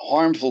what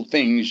harmful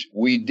things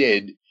we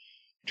did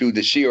to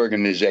the Sea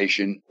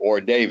organization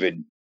or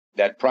David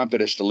that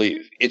prompted us to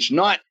leave. It's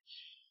not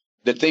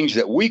the things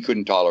that we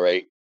couldn't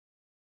tolerate.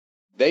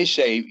 They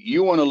say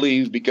you want to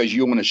leave because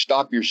you want to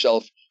stop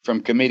yourself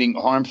from committing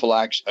harmful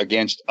acts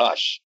against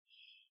us.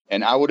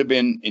 And I would have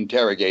been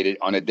interrogated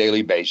on a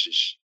daily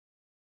basis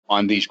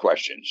on these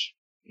questions.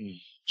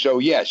 So,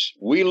 yes,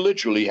 we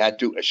literally had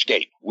to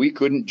escape. We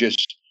couldn't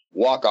just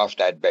walk off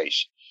that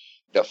base.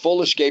 The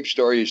full escape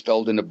story is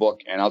told in the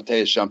book, and I'll tell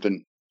you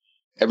something.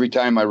 Every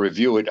time I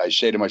review it, I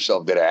say to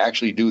myself, did I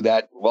actually do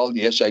that? Well,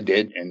 yes, I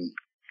did, and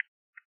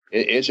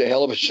it's a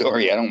hell of a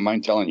story. I don't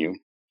mind telling you.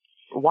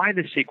 Why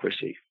the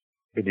secrecy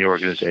in the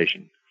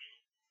organization?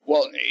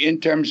 Well, in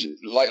terms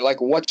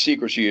like what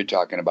secrecy you're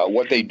talking about,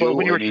 what they do. Well,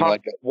 when you were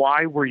talking,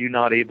 why were you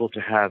not able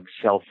to have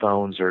cell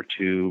phones or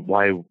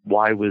why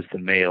was the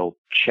mail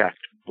checked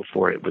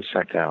before it was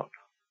sent out?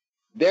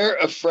 They're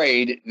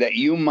afraid that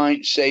you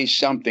might say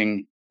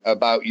something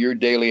about your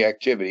daily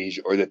activities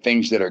or the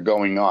things that are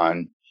going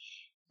on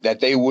that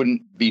they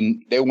wouldn't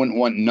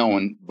want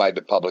known by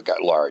the public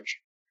at large.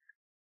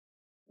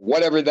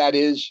 Whatever that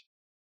is,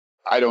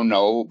 I don't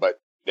know, but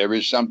there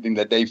is something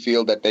that they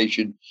feel that they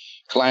should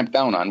clamp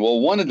down on. Well,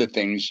 one of the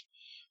things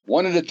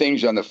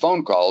on the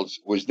phone calls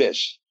was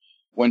this.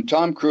 When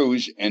Tom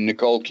Cruise and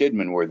Nicole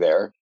Kidman were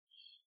there,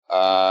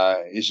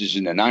 this is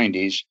in the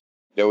 90s,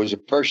 there was a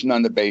person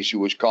on the base who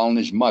was calling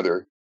his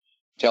mother,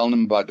 telling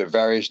him about the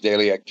various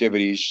daily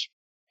activities,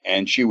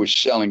 and she was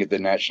selling at the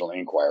National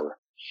Enquirer.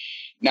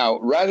 Now,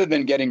 rather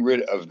than getting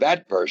rid of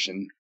that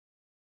person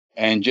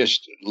and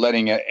just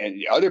letting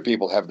other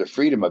people have the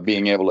freedom of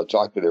being able to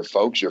talk to their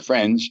folks or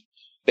friends,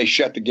 they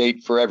shut the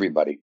gate for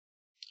everybody.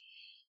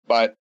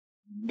 But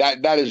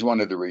that is one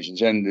of the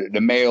reasons. And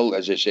the mail,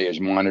 as I say, is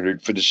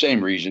monitored for the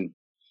same reason.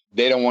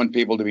 They don't want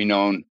people to be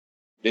known.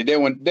 They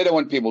don't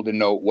want people to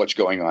know what's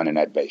going on in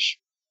that base.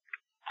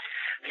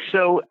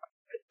 So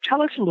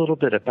tell us a little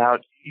bit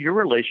about your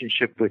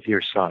relationship with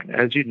your son.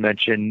 As you'd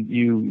mentioned,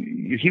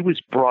 he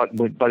was brought,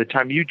 by the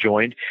time you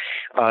joined,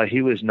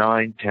 he was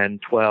 9, 10,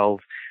 12.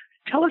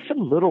 Tell us a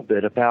little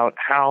bit about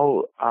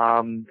how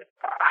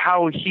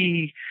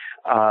he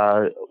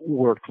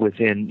worked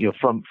within,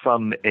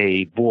 from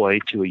a boy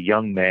to a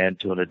young man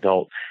to an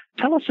adult.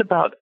 Tell us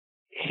about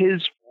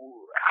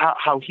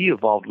how he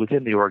evolved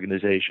within the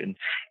organization,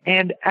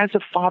 and as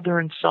a father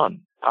and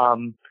son,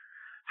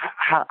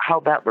 how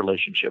that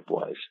relationship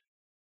was.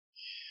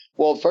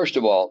 Well, first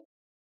of all,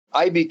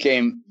 I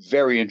became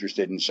very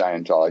interested in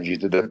Scientology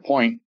to the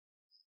point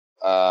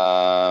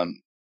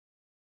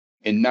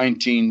in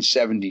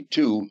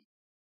 1972,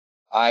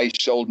 I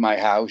sold my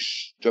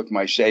house, took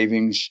my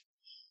savings,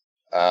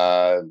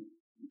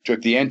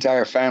 took the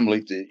entire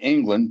family to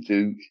England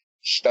to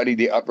study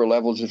the upper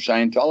levels of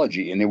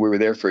Scientology. And then we were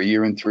there for a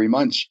year and 3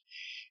 months.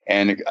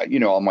 And,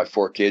 all my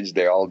 4 kids,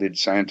 they all did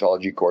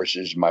Scientology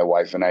courses. My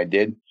wife and I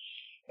did.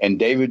 And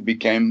David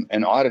became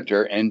an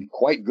auditor and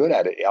quite good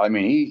at it. I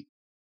mean,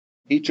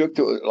 he took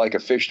to it like a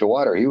fish to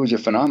water. He was a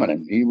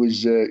phenomenon. He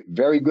was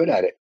very good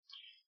at it.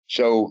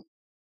 So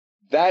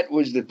that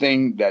was the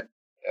thing that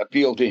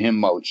appealed to him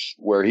most,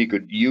 where he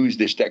could use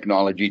this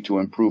technology to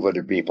improve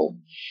other people.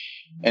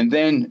 And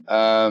then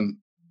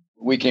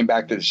we came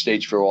back to the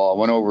States for a while,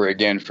 went over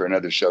again for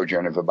another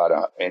sojourn of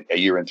about a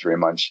year and 3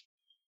 months.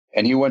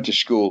 And he went to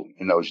school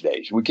in those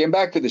days. We came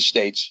back to the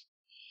States,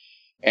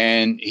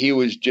 and he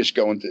was just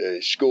going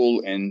to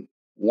school. And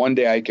one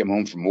day I came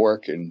home from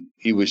work, and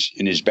he was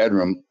in his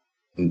bedroom,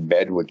 in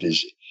bed with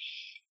his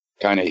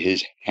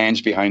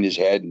hands behind his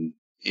head, and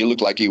he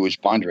looked like he was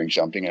pondering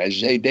something. And I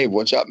said, "Hey, Dave,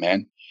 what's up,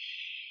 man?"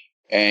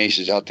 And he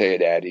says, "I'll tell you,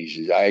 Dad." He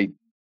says,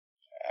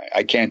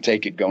 I can't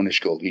take it going to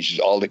school. He says,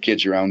 "All the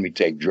kids around me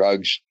take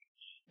drugs.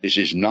 This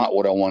is not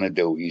what I want to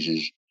do." He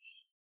says,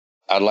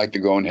 "I'd like to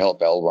go and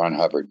help L. Ron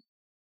Hubbard."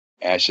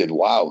 And I said,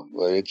 "Wow,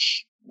 well,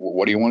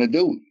 what do you want to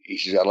do?" He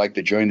says, "I'd like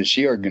to join the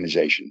Sea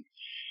Organization."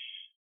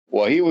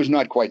 Well, he was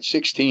not quite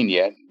 16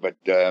 yet, but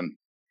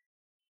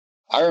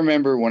I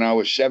remember when I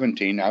was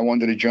 17, I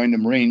wanted to join the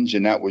Marines,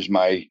 and that was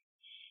my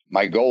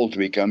goal, to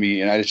become a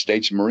United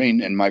States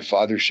Marine. And my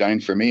father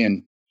signed for me,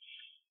 and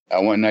I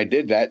went and I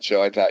did that.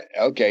 So I thought,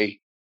 okay,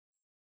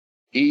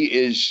 he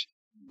is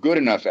good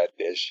enough at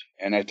this,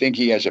 and I think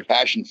he has a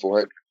passion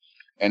for it,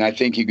 and I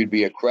think he could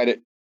be a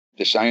credit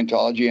to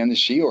Scientology and the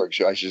Sea Org.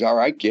 So I says, "All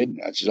right, kid."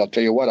 I says, "I'll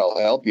tell you what, I'll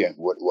help you,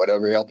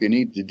 whatever help you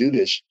need to do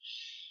this."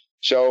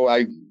 So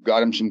I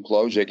got him some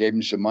clothes, I gave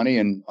him some money,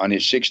 and on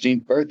his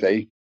 16th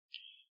birthday,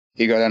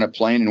 he got on a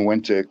plane and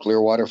went to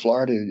Clearwater,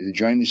 Florida to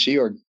join the Sea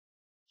Org.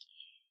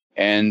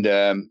 And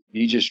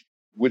he just,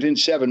 within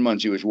 7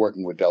 months, he was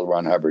working with L.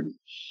 Ron Hubbard.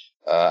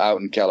 Out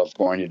in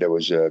California, there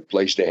was a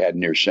place they had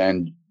near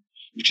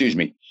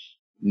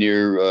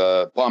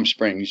Palm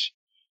Springs,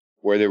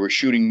 where they were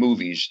shooting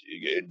movies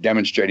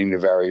demonstrating the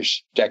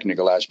various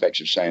technical aspects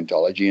of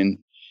Scientology. And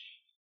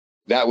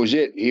that was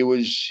it. He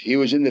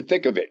was in the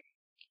thick of it.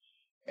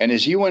 And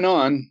as he went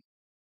on,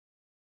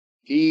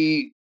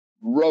 he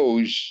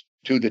rose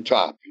to the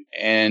top.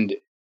 And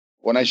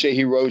when I say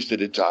he rose to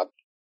the top,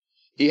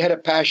 he had a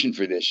passion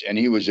for this, and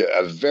he was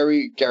a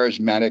very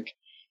charismatic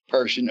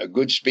person, a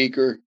good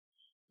speaker,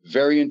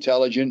 very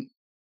intelligent.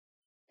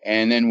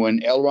 And then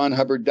when L. Ron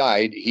Hubbard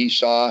died, he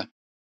saw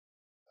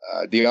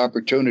the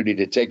opportunity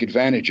to take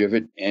advantage of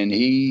it, and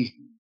he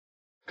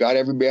got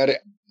everybody out of,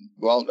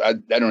 well, I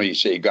don't know you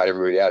say he got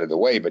everybody out of the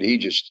way, but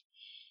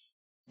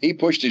he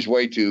pushed his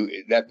way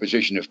to that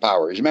position of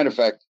power. As a matter of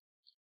fact,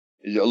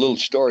 there's a little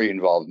story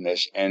involved in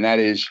this, and that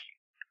is,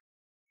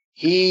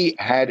 he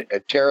had a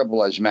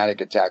terrible asthmatic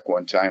attack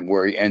one time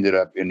where he ended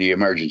up in the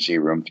emergency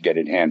room to get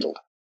it handled.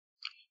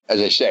 As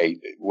I say,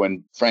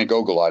 when Frank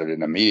Ogle audited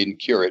him, he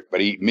didn't cure it,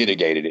 but he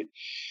mitigated it.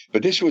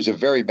 But this was a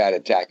very bad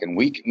attack. And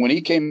when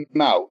he came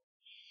out,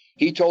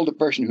 he told the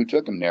person who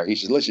took him there, he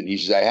says, "Listen," he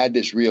says, "I had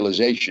this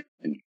realization.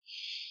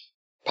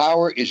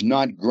 Power is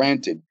not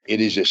granted, it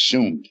is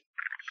assumed."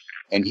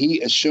 And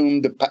he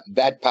assumed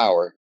that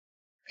power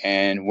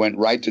and went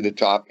right to the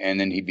top, and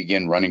then he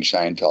began running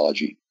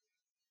Scientology.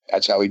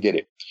 That's how he did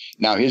it.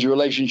 Now, his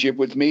relationship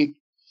with me,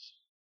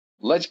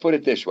 let's put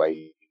it this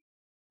way.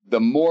 The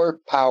more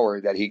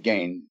power that he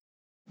gained,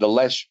 the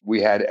less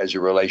we had as a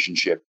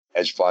relationship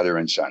as father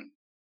and son.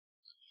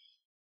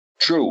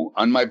 True,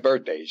 on my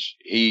birthdays,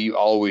 he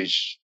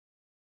always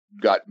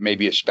got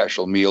maybe a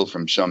special meal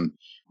from some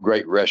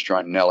great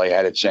restaurant in LA,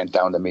 had it sent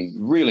down to me.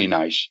 Really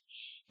nice.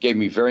 Gave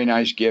me very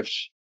nice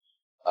gifts.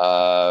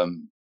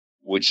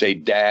 Would say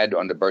Dad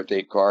on the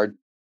birthday card.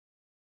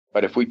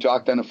 But if we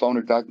talked on the phone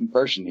or talked in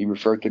person, he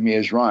referred to me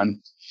as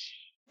Ron.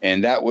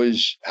 And that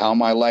was how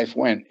my life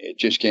went. It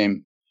just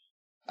came.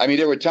 I mean,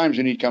 there were times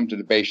when he'd come to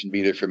the base and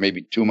be there for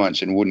maybe 2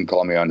 months and wouldn't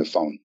call me on the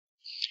phone.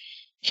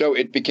 So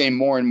it became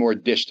more and more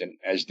distant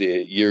as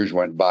the years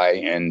went by.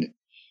 And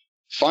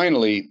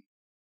finally,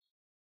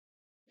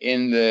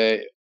 in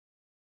the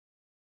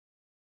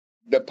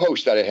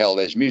post that I held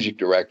as music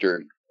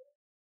director,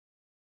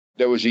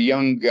 there was a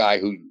young guy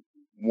who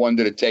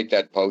wanted to take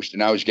that post,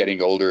 and I was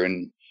getting older,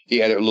 and he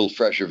had a little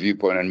fresher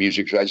viewpoint on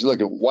music. So I said, look,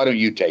 why don't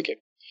you take it?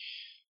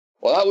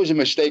 Well, that was a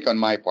mistake on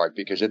my part,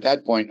 because at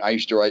that point, I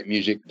used to write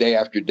music day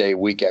after day,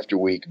 week after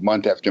week,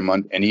 month after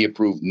month, and he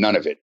approved none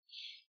of it.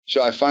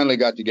 So I finally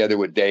got together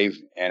with Dave,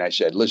 and I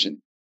said,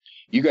 listen,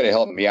 you got to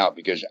help me out,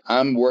 because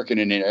I'm working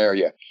in an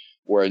area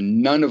where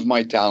none of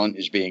my talent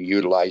is being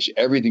utilized.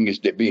 Everything is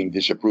being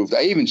disapproved.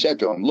 I even said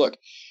to him, look,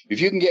 if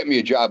you can get me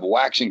a job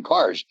waxing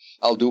cars,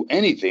 I'll do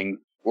anything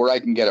where I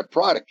can get a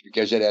product,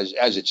 because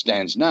as it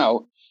stands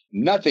now,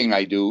 nothing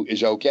I do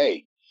is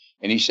okay.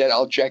 And he said,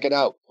 I'll check it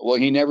out. Well,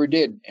 he never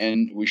did.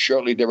 And we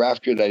shortly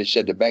thereafter that I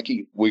said to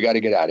Becky, we got to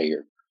get out of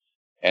here.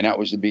 And that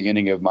was the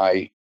beginning of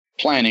my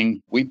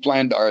planning. We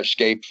planned our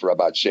escape for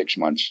about 6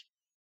 months.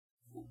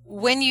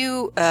 When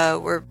you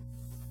were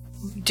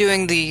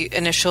doing the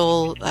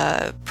initial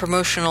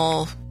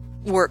promotional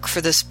work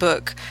for this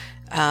book,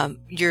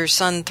 your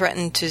son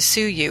threatened to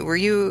sue you. Were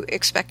you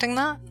expecting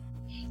that?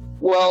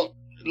 Well,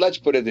 let's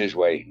put it this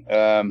way.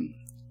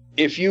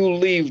 If you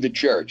leave the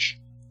church,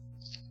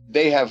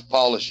 they have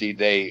policy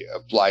they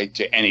apply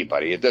to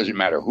anybody. It doesn't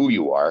matter who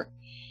you are.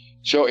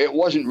 So it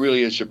wasn't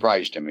really a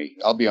surprise to me.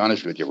 I'll be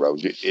honest with you,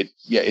 Rose.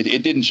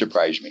 It didn't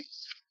surprise me.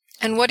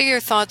 And what are your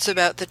thoughts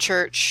about the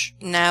church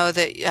now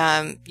that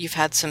you've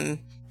had some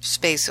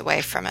space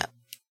away from it?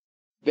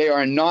 They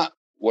are not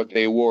what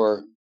they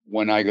were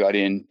when I got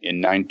in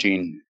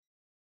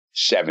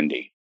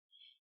 1970.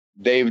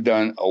 They've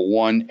done a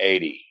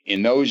 180.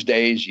 In those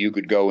days, you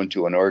could go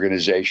into an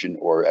organization,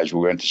 or as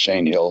we went to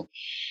St. Hill,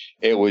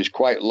 it was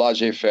quite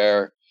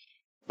laissez-faire,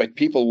 but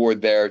people were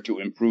there to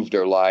improve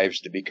their lives,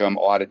 to become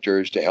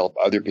auditors, to help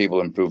other people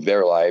improve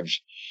their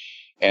lives.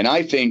 And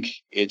I think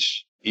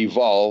it's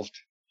evolved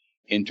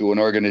into an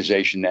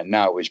organization that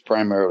now is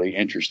primarily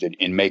interested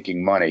in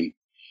making money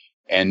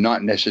and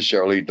not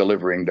necessarily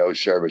delivering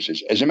those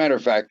services. As a matter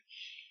of fact,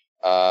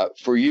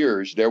 for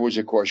years, there was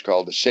a course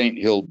called the St.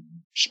 Hill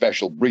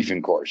Special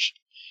Briefing Course,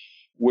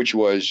 which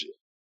was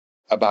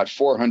about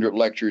 400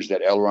 lectures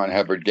that L. Ron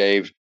Hubbard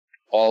gave,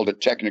 all the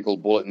technical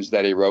bulletins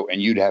that he wrote,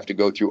 and you'd have to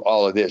go through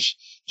all of this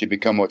to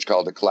become what's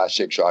called a Class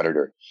 6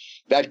 auditor.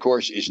 That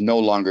course is no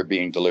longer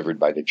being delivered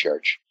by the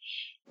church.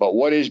 But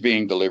what is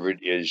being delivered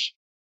is,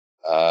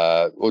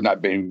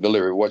 not being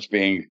delivered, what's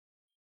being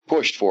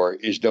pushed for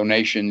is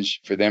donations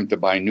for them to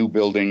buy new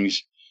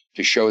buildings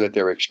to show that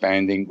they're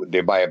expanding.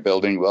 They buy a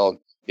building,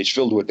 well, it's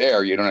filled with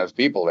air, you don't have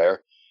people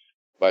there.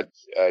 But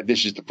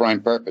this is the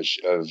prime purpose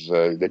of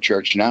the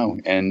church now,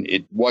 and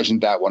it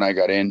wasn't that when I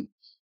got in.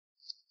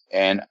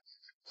 And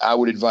I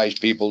would advise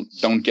people,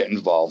 don't get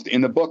involved.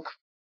 In the book,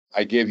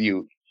 I give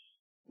you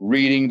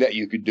reading that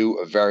you could do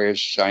of various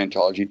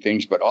Scientology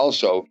things, but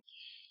also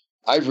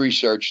I've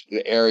researched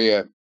the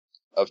area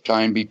of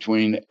time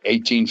between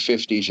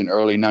 1850s and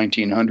early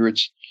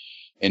 1900s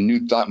in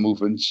New Thought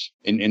movements.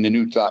 In the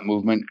New Thought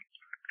movement,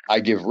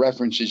 I give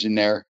references in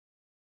there.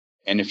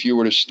 And if you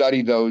were to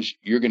study those,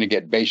 you're going to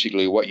get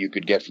basically what you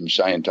could get from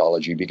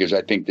Scientology, because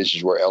I think this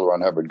is where L.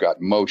 Ron Hubbard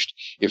got most,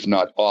 if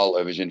not all,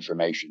 of his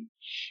information.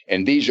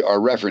 And these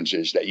are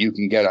references that you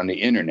can get on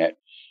the internet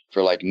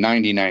for like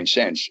 99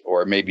 cents,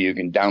 or maybe you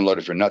can download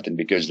it for nothing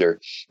because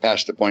they're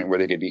past the point where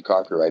they could be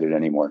copyrighted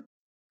anymore.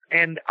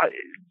 And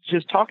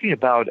just talking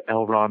about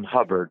L. Ron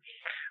Hubbard,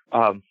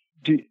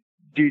 did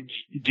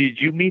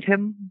you meet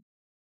him?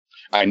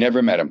 I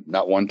never met him,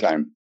 not one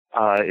time.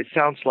 It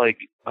sounds like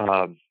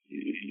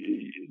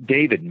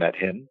David met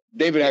him.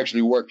 David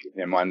actually worked with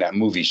him on that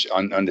movie,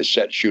 on the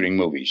set shooting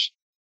movies.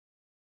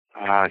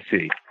 I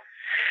see.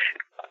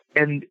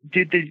 And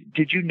did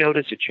you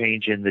notice a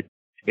change in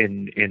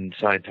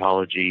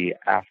Scientology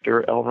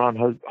after L.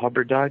 Ron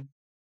Hubbard died?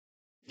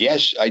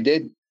 Yes, I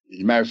did. As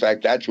a matter of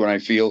fact, that's when I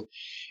feel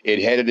it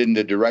headed in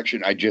the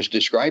direction I just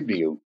described to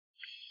you.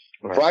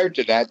 Right. Prior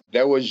to that,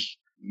 there was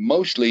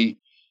mostly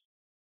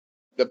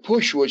the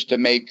push was to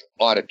make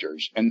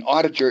auditors. An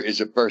auditor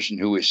is a person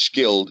who is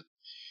skilled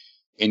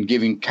in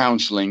giving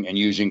counseling and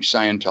using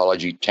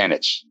Scientology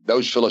tenets,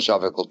 those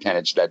philosophical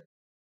tenets that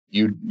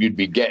you'd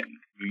be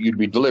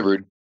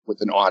delivered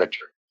with an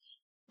auditor.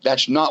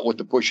 That's not what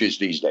the push is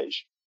these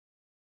days.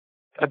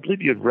 I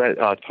believe you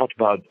had talked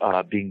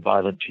about being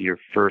violent to your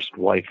first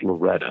wife,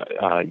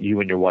 Loretta. You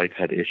and your wife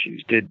had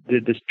issues. Did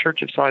this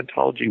Church of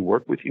Scientology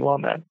work with you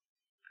on that?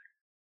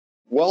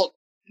 Well,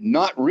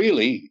 not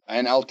really.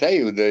 And I'll tell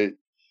you,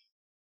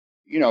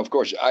 of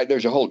course,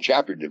 there's a whole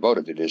chapter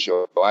devoted to this,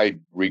 so I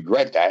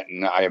regret that,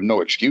 and I have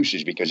no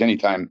excuses, because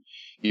anytime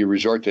you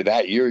resort to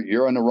that,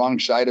 you're on the wrong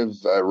side of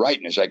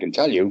rightness, I can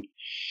tell you.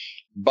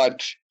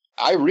 But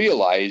I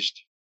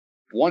realized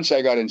once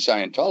I got in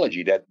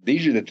Scientology that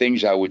these are the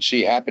things I would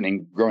see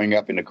happening growing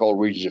up in the coal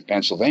regions of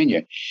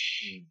Pennsylvania.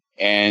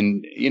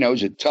 And, it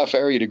was a tough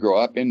area to grow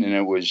up in, and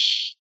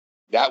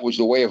that was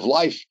the way of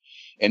life.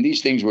 And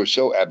these things were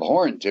so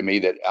abhorrent to me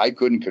that I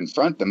couldn't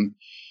confront them.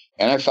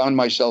 And I found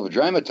myself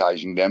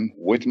dramatizing them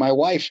with my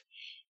wife.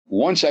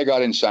 Once I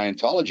got in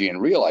Scientology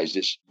and realized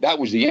this, that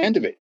was the end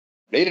of it.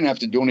 They didn't have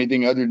to do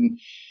anything other than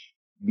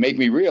make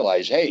me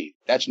realize, hey,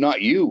 that's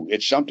not you.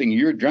 It's something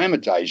you're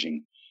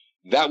dramatizing.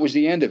 That was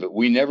the end of it.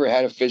 We never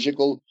had a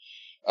physical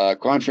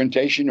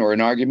confrontation or an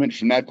argument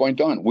from that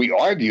point on. We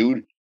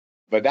argued,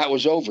 but that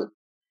was over.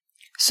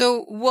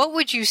 So what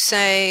would you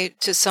say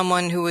to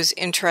someone who was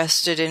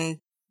interested in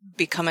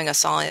becoming a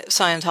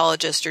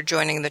Scientologist or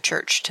joining the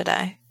church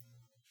today?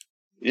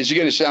 This is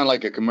going to sound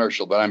like a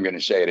commercial, but I'm going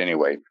to say it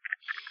anyway.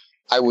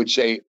 I would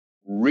say,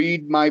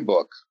 read my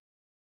book.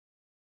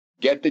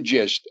 Get the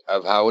gist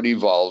of how it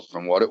evolved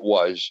from what it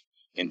was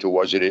into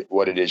what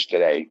it is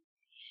today.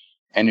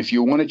 And if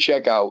you want to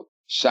check out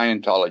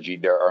Scientology,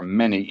 there are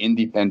many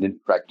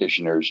independent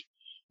practitioners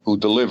who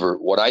deliver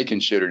what I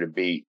consider to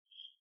be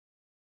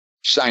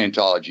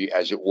Scientology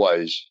as it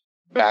was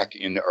back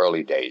in the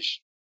early days.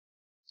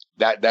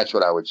 That's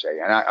what I would say.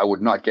 And I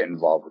would not get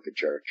involved with the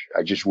church.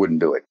 I just wouldn't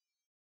do it.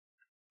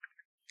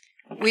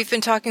 We've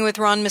been talking with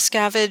Ron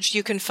Miscavige.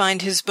 You can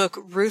find his book,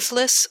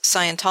 Ruthless,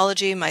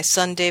 Scientology, My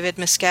Son David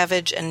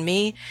Miscavige and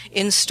Me,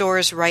 in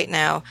stores right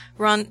now.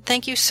 Ron,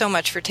 thank you so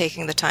much for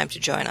taking the time to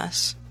join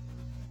us.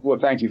 Well,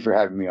 thank you for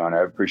having me on.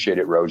 I appreciate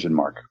it, Rose and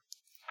Mark.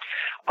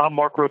 I'm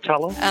Mark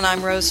Rotello. And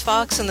I'm Rose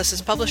Fox, and this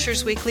is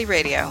Publishers Weekly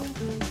Radio.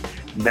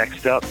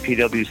 Next up,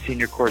 PW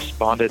senior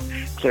correspondent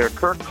Claire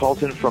Kirk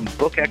calls in from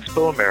Book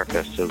Expo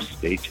America, so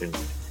stay tuned.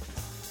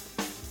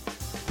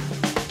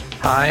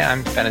 Hi,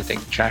 I'm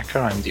Benedict Jacker.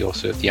 I'm the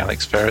author of the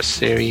Alex Ferris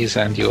series,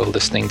 and you're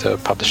listening to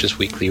Publishers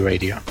Weekly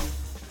Radio.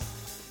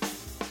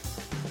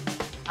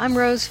 I'm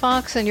Rose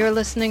Fox, and you're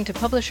listening to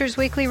Publishers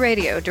Weekly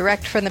Radio,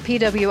 direct from the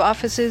PW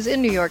offices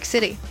in New York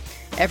City.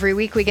 Every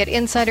week we get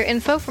insider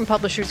info from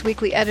Publishers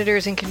Weekly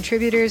editors and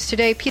contributors.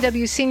 Today,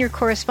 PW senior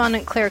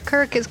correspondent Claire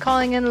Kirk is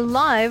calling in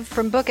live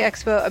from Book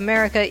Expo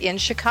America in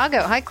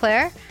Chicago. Hi,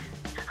 Claire.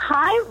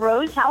 Hi,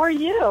 Rose. How are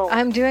you?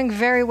 I'm doing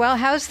very well.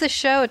 How's the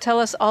show? Tell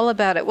us all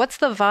about it. What's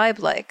the vibe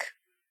like?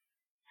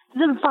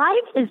 The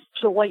vibe is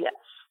joyous.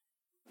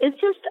 It's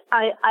just,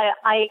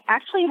 I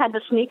actually had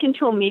to sneak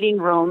into a meeting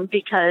room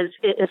because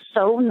it is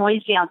so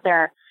noisy out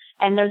there.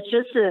 And there's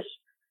just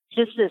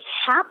this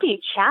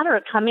happy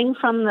chatter coming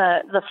from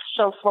the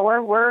show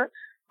floor. We're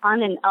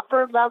on an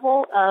upper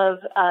level of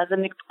the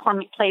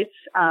McCormick Place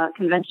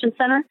Convention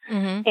Center.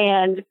 Mm-hmm.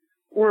 And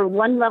we're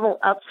one level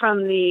up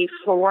from the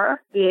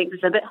floor, the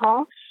exhibit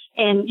hall.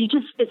 And it's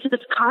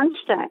just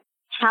constant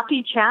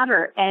happy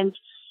chatter. And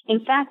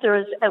in fact, there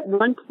was at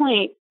one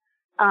point,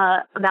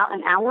 about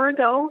an hour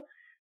ago,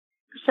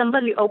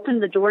 somebody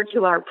opened the door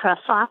to our press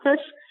office.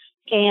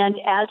 And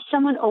as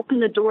someone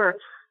opened the door,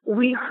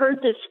 we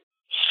heard this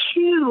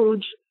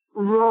huge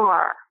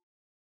roar,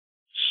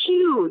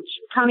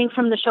 coming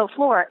from the show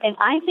floor. And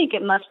I think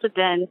it must have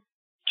been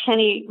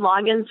Kenny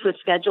Loggins was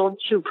scheduled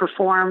to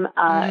perform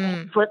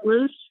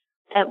Footloose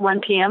at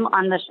 1 p.m.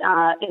 on the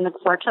in the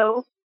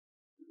Quarto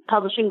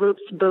Publishing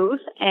Group's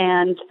booth,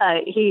 and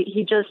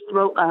he just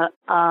wrote a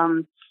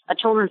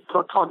children's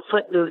book called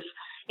Footloose,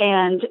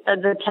 and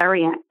the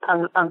variant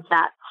of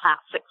that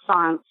classic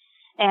song.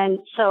 And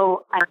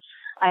so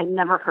I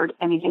never heard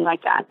anything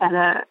like that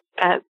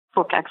at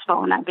Book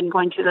Expo, and I've been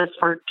going to this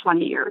for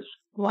 20 years.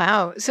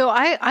 Wow. So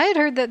I had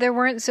heard that there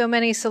weren't so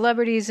many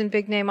celebrities and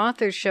big-name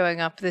authors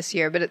showing up this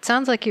year, but it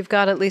sounds like you've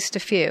got at least a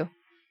few.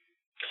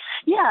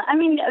 Yeah, I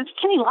mean,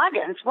 Kenny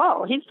Loggins,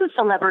 whoa, he's a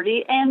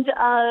celebrity. And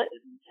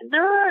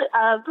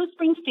Bruce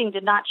Springsteen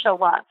did not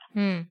show up.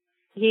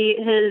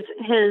 His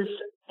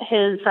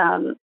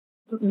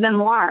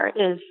memoir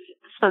is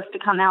supposed to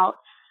come out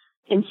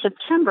in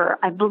September,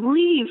 I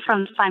believe,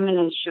 from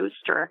Simon &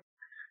 Schuster.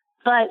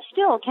 But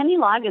still, Kenny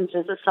Loggins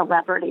is a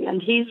celebrity,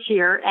 and he's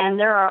here, and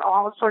there are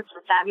all sorts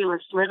of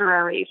fabulous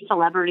literary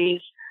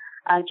celebrities.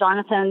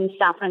 Jonathan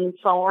Safran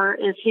Foer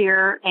is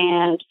here,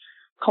 and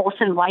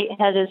Colson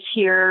Whitehead is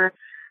here,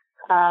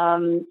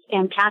 and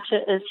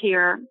Patchett is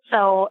here.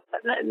 So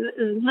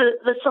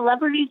the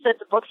celebrities that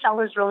the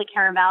booksellers really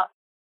care about,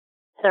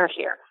 they're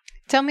here.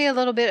 Tell me a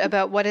little bit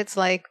about what it's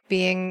like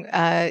being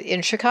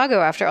in Chicago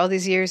after all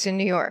these years in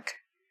New York.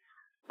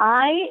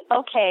 I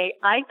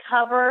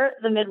cover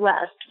the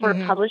Midwest for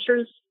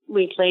Publishers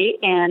Weekly,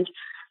 and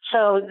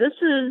so this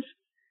is,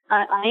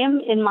 I am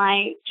in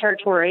my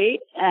territory,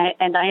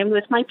 and I am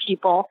with my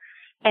people,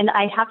 and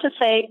I have to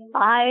say,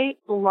 I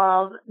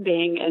love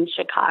being in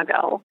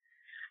Chicago.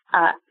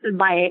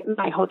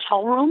 My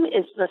hotel room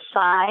is the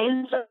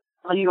size of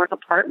a New York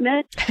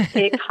apartment.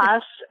 It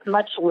costs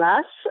much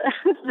less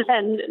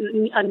than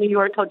a New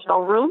York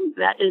hotel room.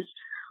 That is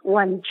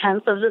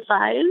 1/10 of the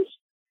size.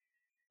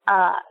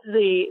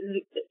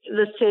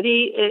 The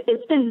city,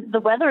 the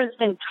weather has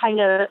been kind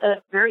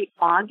of very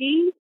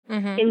foggy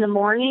in the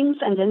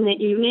mornings and in the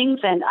evenings,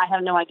 and I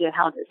have no idea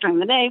how it is during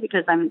the day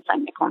because I'm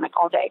inside McCormick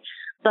all day.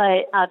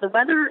 But the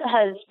weather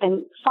has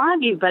been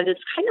foggy, but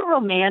it's kind of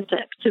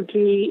romantic to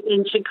be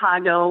in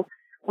Chicago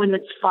when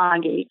it's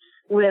foggy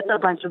with a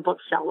bunch of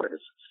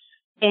booksellers.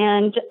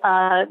 And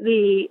I've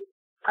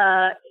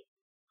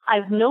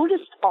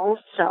noticed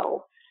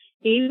also,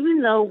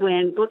 even though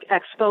when Book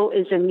Expo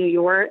is in New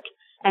York,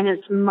 and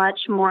it's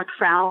much more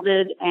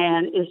crowded,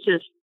 and it's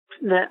just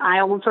the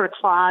aisles are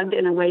clogged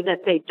in a way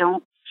that they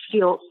don't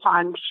feel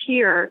clogged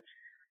here.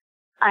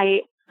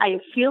 I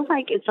feel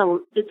like it's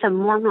a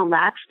more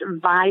relaxed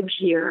vibe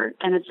here,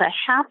 and it's a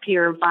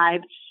happier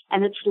vibe,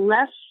 and it's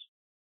less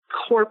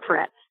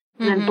corporate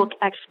than Book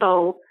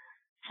Expo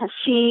has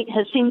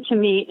seemed to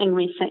me in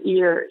recent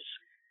years.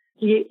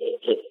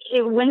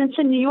 When it's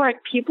in New York,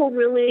 people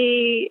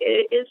really,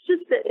 it's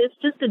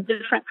just a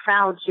different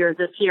crowd here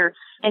this year.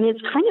 And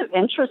it's kind of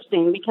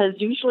interesting because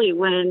usually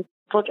when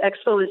Book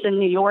Expo is in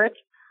New York,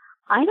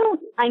 I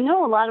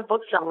know a lot of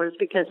booksellers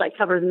because I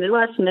cover the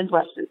Midwest.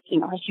 Midwest is,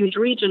 a huge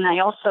region. I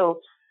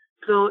also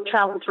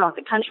travel throughout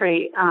the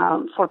country,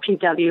 for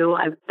PW.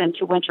 I've been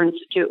to Winter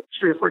Institute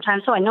 3 or 4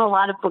 times. So I know a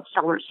lot of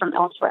booksellers from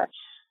elsewhere.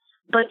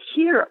 But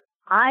here,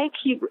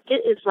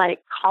 it is like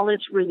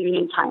college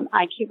reunion time.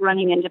 I keep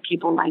running into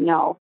people I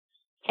know.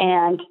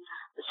 And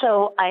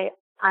so I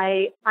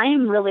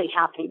am really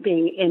happy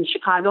being in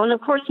Chicago. And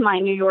of course, my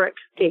New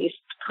York-based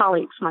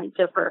colleagues might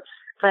differ.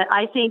 But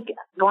I think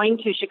going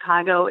to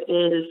Chicago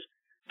is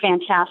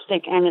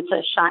fantastic, and it's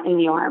a shot in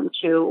the arm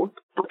to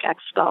Book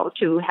Expo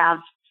to have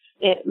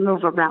it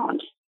move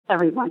around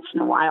every once in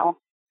a while.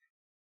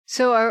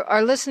 So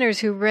our listeners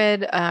who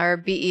read our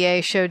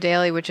BEA Show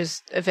Daily, which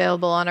is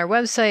available on our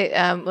website,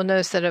 will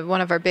notice that one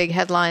of our big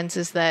headlines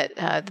is that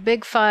the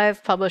big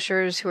 5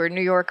 publishers who are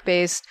New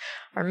York-based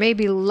are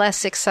maybe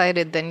less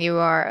excited than you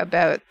are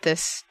about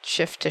this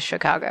shift to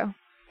Chicago.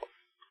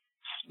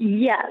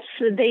 Yes,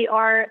 they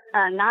are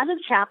not as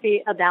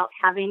happy about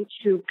having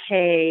to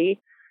pay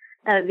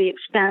the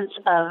expense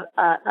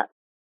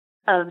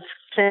of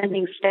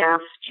sending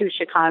staff to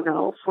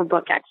Chicago for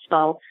Book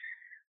Expo.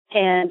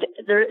 And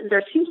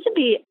there seems to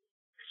be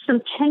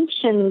some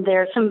tension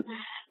there, some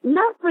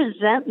not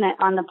resentment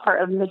on the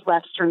part of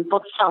Midwestern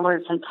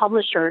booksellers and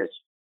publishers.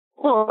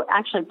 Well,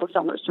 actually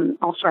booksellers from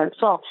elsewhere as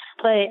well.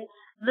 But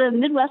the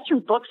Midwestern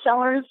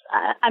booksellers,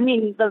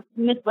 the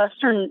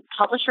Midwestern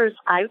publishers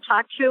I've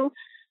talked to,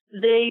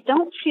 they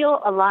don't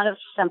feel a lot of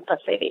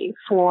sympathy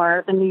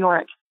for the New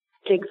York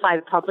Big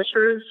 5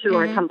 publishers who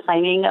are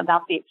complaining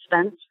about the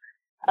expense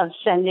of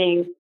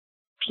sending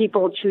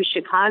people to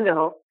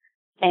Chicago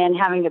and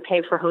having to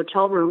pay for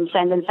hotel rooms.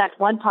 And in fact,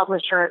 one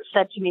publisher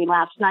said to me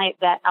last night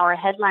that our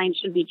headline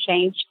should be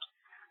changed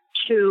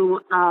to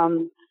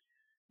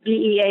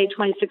BEA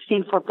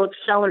 2016 for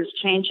booksellers,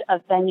 change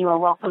of venue or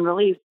welcome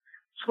relief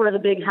for the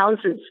big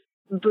houses.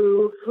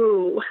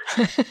 Boo-hoo.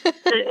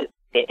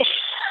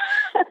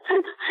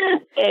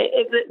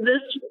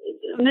 This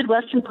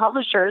Midwestern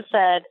publisher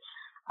said,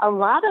 a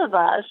lot of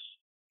us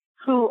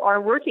who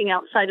are working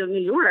outside of New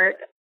York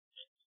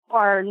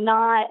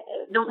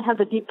don't have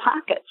the deep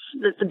pockets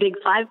that the big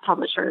 5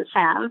 publishers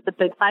have, the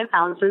big 5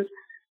 houses,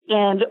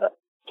 and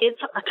it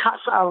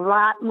costs a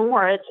lot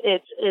more.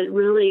 It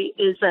really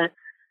is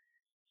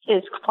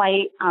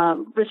quite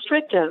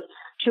restrictive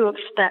to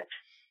expect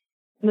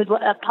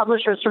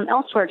publishers from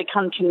elsewhere to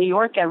come to New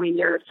York every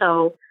year.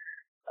 So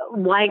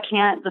why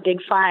can't the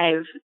big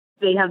 5?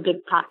 They have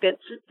big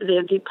pockets. They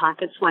have deep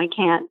pockets. Why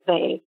can't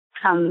they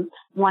come?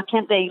 Why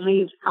can't they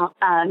leave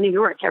New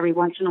York every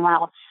once in a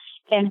while?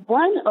 And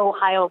one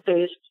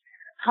Ohio-based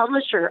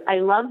publisher, I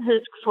love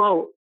his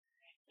quote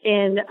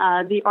in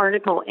the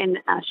article in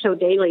Show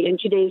Daily, in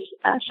today's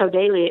Show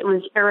Daily. It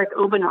was Eric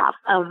Obanoff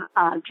of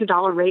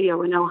 $2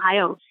 Radio in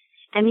Ohio.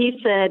 And he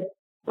said,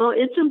 well,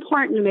 it's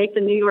important to make the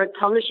New York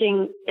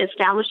publishing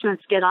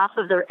establishments get off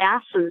of their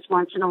asses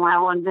once in a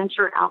while and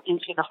venture out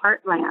into the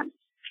heartland.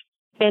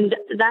 And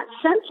that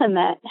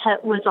sentiment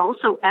was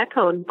also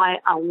echoed by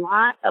a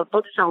lot of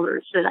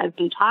booksellers that I've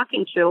been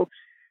talking to,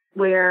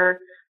 where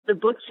the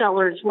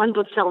booksellers, one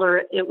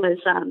bookseller, it was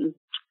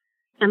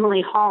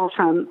Emily Hall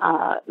from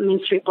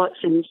Main Street Books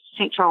in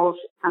St. Charles,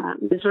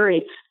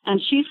 Missouri. And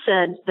she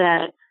said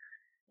that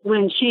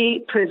when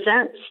she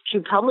presents to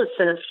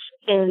publicists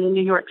in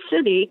New York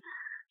City,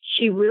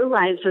 she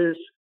realizes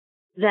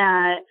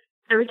that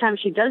every time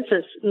she does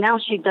this, now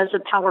she does a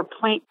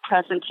PowerPoint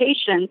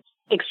presentation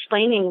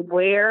explaining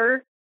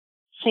where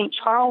St.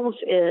 Charles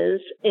is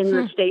in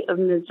the state of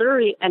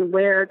Missouri and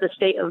where the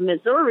state of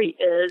Missouri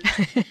is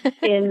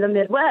in the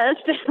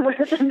Midwest and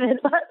where the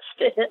Midwest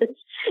is.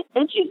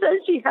 And she says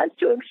she has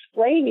to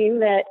explain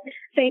that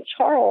St.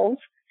 Charles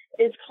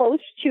is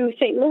close to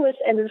St. Louis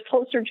and is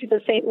closer to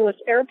the St. Louis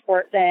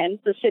airport than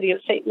the city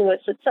of St. Louis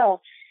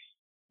itself,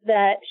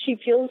 that she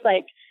feels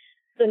like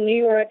the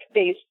New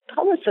York-based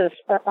publicists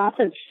are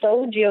often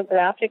so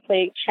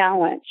geographically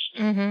challenged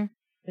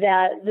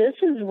that this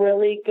is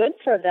really good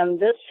for them.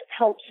 This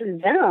helps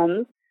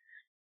them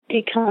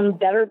become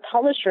better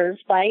publishers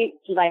by,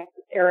 like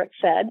Eric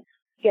said,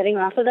 getting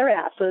off of their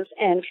asses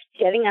and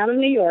getting out of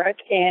New York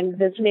and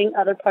visiting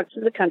other parts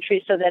of the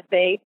country so that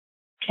they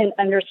can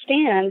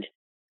understand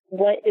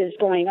what is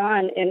going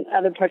on in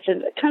other parts of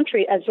the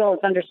country, as well as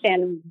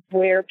understand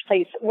where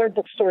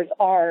bookstores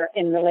are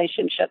in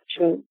relationship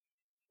to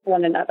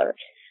one another.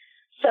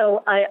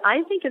 So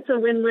I think it's a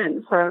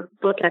win-win for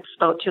Book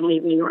Expo to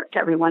leave New York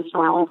every once in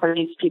a while, and for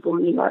these people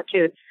in New York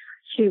to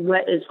see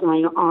what is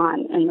going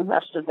on in the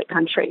rest of the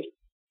country.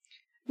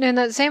 In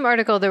that same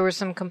article, there were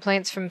some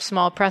complaints from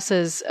small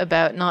presses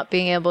about not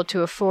being able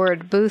to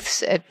afford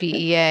booths at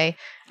BEA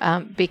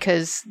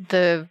because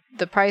the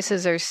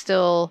prices are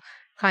still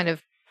kind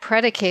of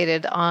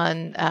predicated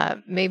on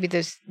maybe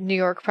there's New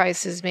York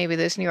prices, maybe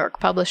there's New York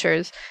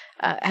publishers.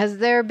 Has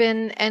there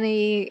been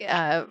any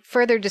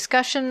further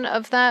discussion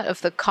of that,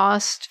 of the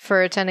cost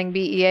for attending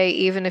BEA,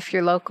 even if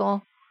you're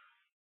local?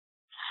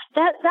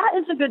 That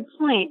is a good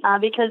point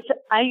because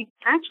I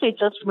actually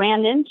just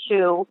ran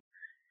into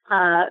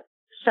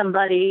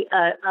somebody,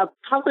 a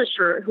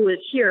publisher who is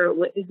here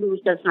who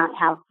does not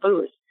have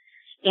booths.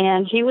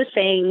 And he was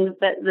saying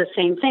that the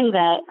same thing,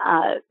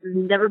 that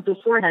never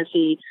before has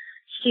he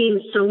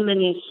seen so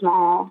many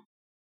small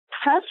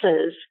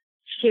presses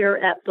here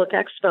at Book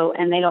Expo,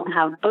 and they don't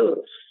have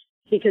booths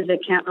because they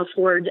can't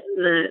afford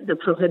the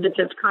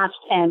prohibitive cost.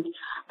 And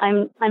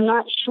I'm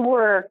not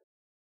sure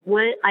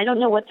I don't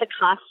know what the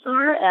costs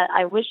are.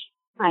 I wish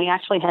I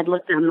actually had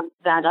looked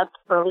that up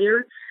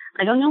earlier.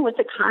 I don't know what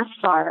the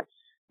costs are,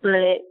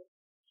 but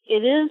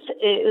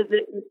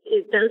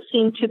it does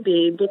seem to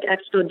be, Book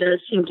Expo does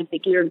seem to be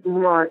geared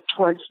more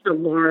towards the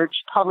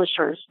large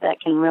publishers that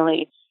can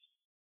really,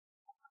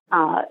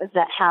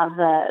 that have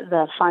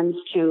the funds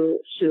to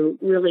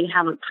really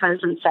have a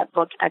presence at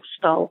Book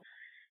Expo.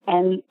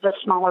 And the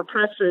smaller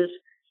presses,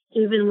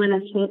 even when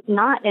it's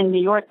not in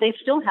New York, they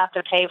still have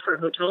to pay for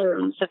hotel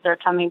rooms if they're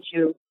coming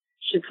to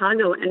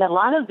Chicago. And a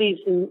lot of these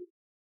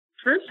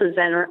presses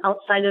that are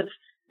outside of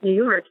New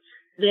York,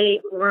 they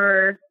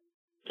are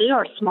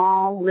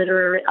small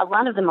literary. A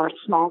lot of them are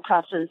small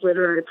presses,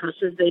 literary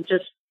presses.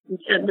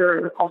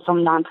 They're also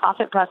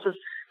nonprofit presses.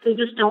 They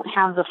just don't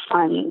have the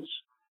funds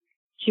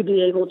to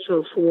be able to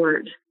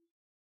afford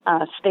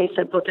space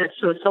at Book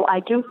Expo. So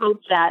I do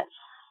hope that,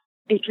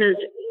 because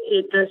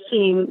it does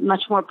seem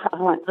much more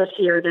prevalent this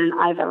year than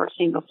I've ever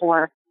seen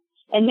before.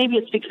 And maybe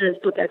it's because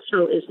Book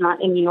Expo is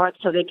not in New York,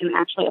 so they can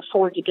actually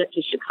afford to get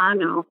to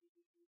Chicago.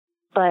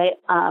 But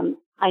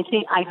I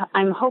think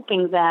I'm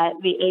hoping that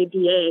the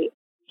ABA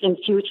in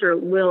future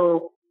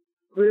will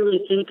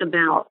really think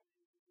about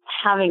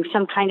having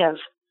some kind of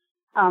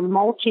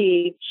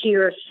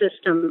multi-tier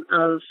system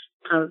of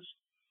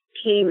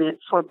payment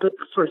for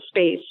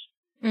space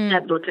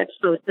at Book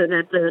Expo, so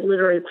that the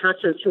literary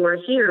presses who are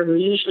here, who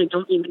usually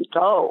don't even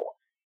go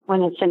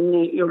when it's in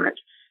New York,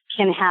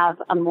 can have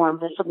a more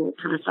visible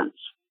presence.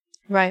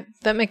 Right.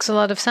 That makes a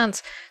lot of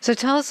sense. So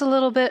tell us a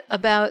little bit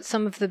about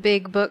some of the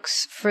big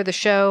books for the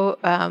show,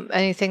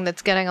 anything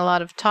that's getting a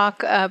lot of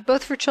talk,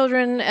 both for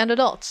children and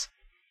adults.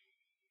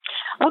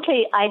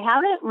 Okay, I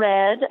haven't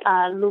read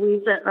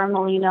Louisa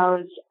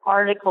Ermolino's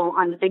article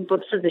on the big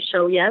books of the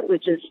show yet,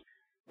 which is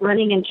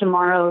running in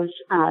tomorrow's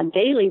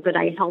daily, but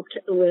I helped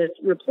with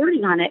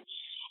reporting on it.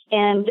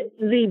 And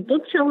the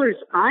booksellers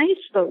I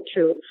spoke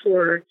to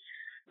for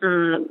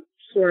the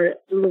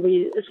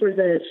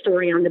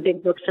story on the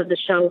big books of the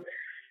show,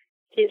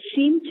 it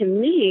seemed to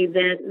me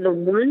that the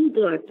one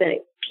book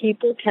that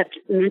people kept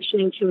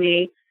mentioning to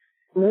me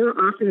more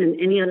often than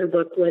any other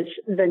book was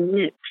The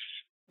Nix,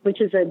 which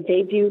is a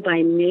debut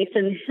by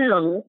Nathan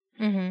Hill.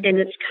 Mm-hmm. And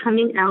it's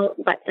coming out,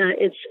 but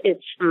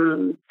it's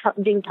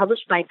being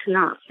published by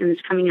Knopf, and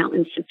it's coming out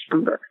in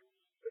September.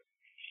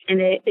 And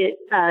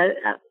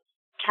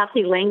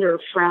Kathy Langer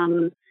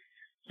from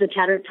the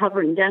Tattered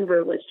Cover in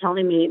Denver was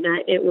telling me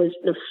that it was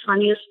the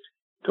funniest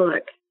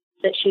book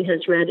that she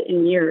has read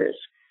in years.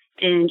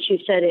 And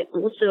she said it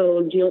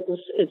also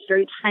it's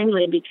very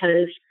timely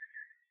because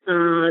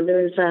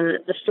there's a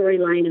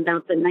storyline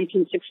about the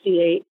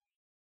 1968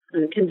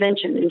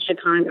 convention in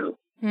Chicago.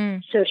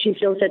 So she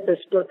feels that this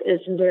book is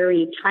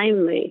very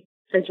timely,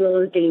 as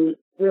well as being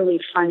really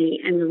funny,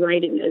 and the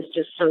writing is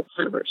just so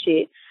clever.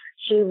 She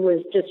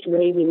was just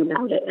raving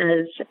about it,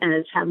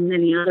 as have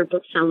many other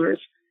booksellers.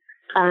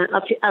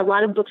 A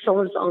lot of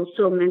booksellers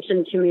also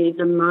mentioned to me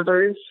The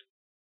Mothers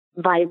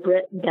by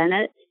Britt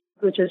Bennett,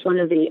 which is one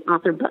of the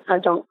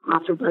adult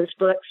author buzz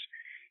books,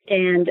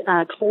 and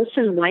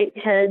Colson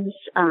Whitehead's.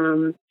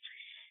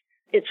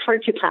 It's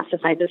hard to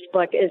classify this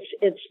book.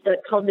 It's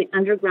called The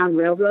Underground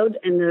Railroad,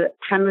 and the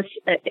premise,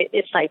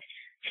 it's like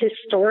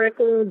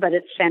historical, but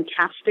it's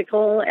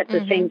fantastical at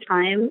the same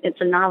time.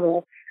 It's a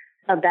novel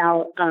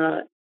about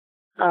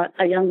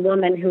a young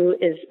woman who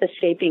is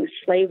escaping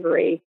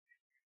slavery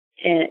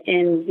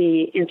in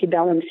the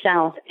antebellum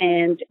South.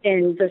 And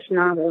in this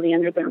novel, The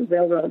Underground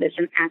Railroad is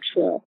an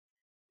actual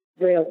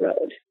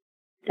railroad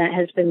that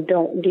has been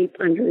built deep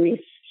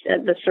underneath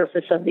the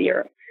surface of the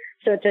earth.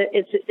 So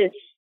it's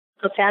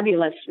a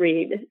fabulous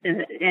read,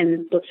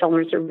 and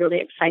booksellers are really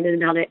excited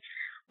about it.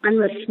 On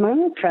the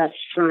small press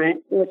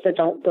front with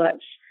adult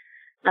books,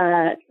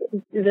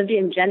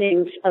 Vivian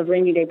Jennings of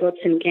Rainy Day Books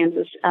in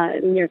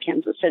near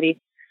Kansas City,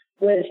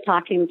 was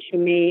talking to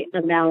me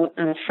about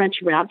French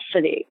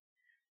Rhapsody.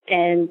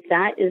 And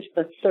that is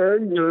the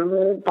third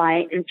novel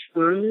by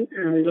Antoine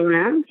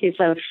Laurent. He's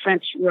a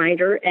French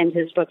writer, and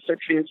his books are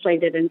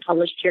translated and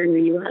published here in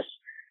the U.S.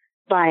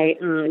 by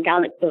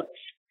Gallic Books.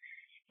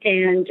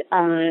 And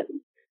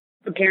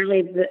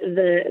apparently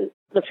the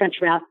The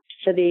French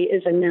Rhapsody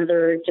is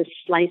another just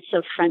slice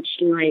of French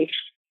life,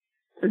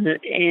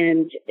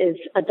 and is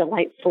a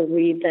delightful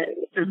read that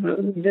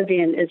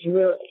Vivian is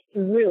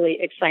really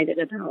excited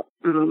about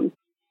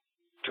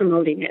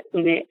promoting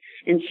it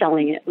and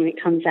selling it when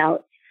it comes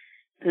out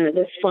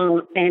this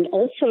fall. And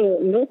also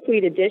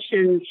Milkweed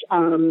Editions,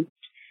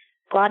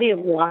 Body of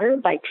Water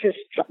by Chris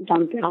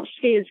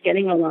Dombrowski is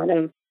getting a lot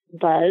of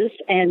buzz,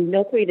 and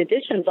Milkweed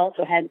Editions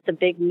also had the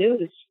big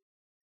news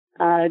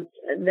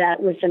that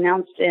was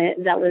announced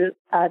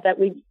that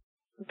we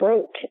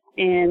broke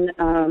in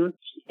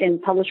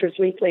Publishers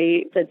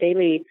Weekly, the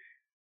daily,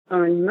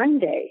 on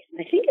Monday.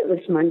 I think it was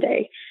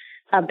Monday,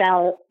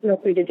 about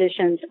Milkweed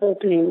Editions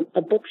opening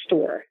a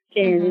bookstore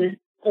in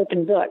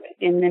Open Book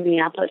in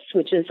Minneapolis,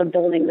 which is a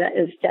building that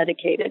is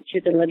dedicated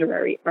to the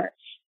literary arts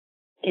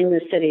in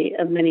the city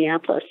of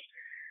Minneapolis.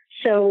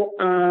 So,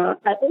 and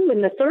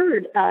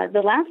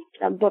the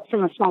last book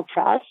from a small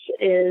press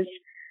is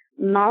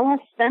Mala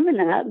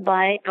Femina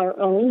by our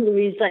own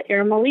Louisa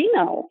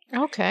Ermolino.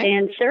 Okay.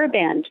 And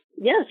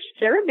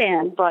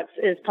Saraband Books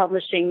is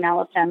publishing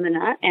Mala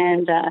Femina,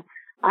 and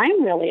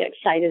I'm really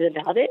excited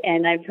about it.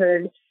 And I've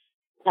heard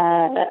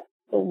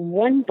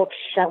one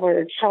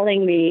bookseller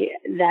telling me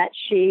that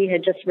she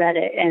had just read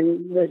it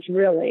and was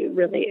really,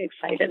 really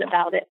excited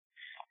about it.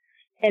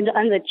 And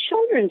on the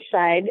children's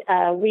side,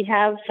 we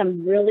have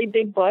some really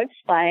big books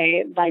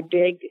by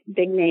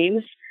big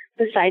names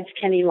besides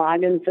Kenny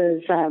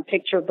Loggins'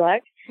 picture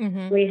book.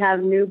 Mm-hmm. We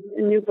have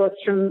new books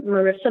from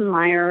Marissa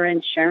Meyer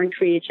and Sharon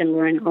Creech and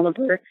Lauren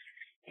Oliver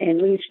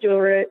and Lee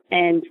Stewart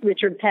and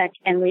Richard Peck.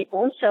 And we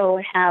also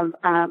have,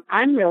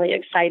 I'm really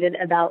excited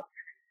about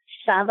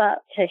Saba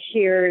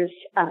Tahir's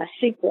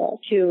sequel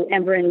to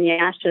Ember in the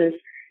Ashes.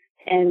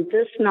 And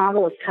this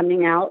novel is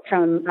coming out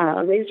from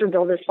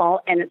Razorbill this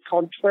fall, and it's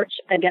called Torch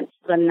Against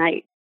the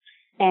Night.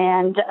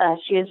 And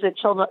she is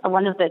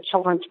one of the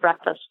children's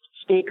breakfast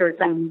speakers.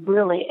 I'm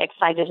really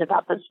excited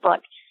about this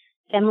book.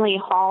 Emily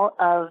Hall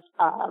of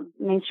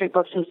Main Street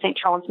Books in St.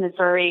 Charles,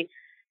 Missouri,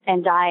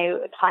 and I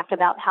talked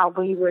about how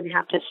we would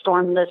have to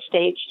storm the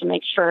stage to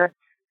make sure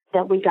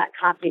that we got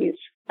copies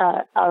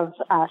of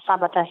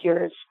Saba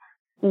Tahir's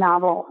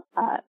novel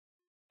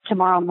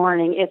tomorrow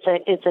morning. It's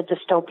a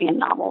dystopian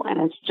novel,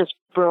 and it's just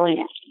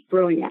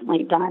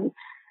brilliantly done.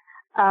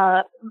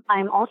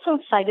 I'm also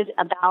excited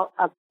about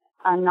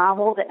a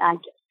novel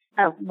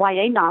a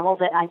YA novel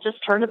that I just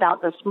heard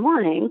about this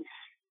morning,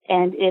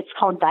 and it's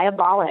called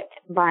Diabolic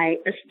by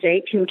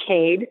S.J.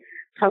 Kincaid,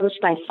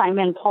 published by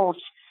Simon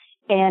Pulse.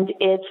 And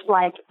it's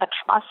like a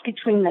cross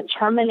between The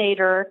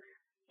Terminator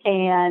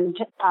and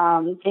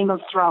Game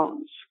of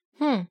Thrones.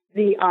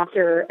 The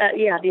author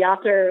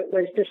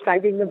was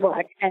describing the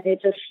book, and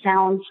it just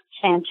sounds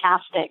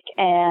fantastic.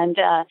 And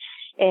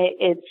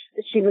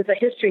she was a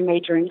history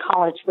major in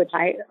college, which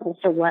I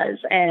also was,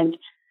 and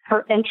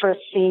her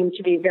interests seem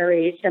to be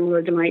very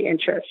similar to my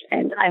interests.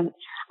 And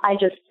I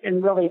just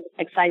am really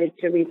excited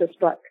to read this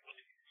book.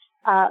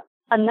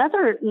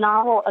 Another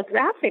novel, a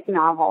graphic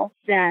novel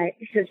that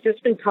has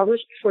just been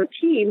published for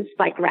teens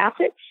by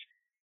Graphics,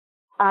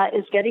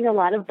 is getting a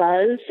lot of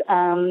buzz.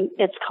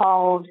 It's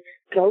called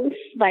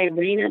Ghosts by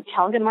Raina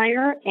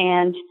Telgemeier,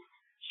 and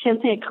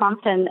Cynthia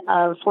Compton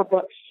of For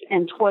Books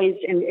and Toys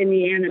in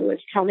Indiana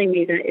was telling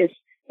me that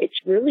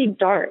it's really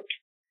dark,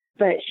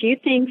 but she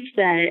thinks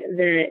that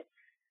the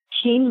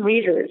teen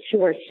readers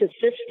who are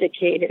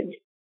sophisticated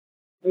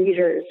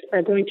readers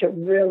are going to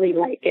really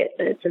like it.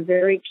 It's a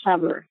very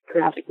clever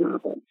graphic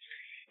novel.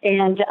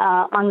 And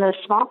on the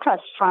small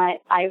press front,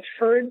 I've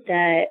heard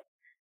that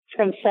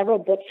from several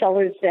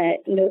booksellers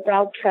that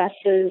Nobrow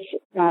Press's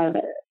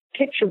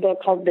picture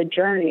book called The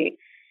Journey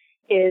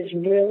is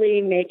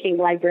really making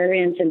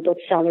librarians and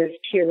booksellers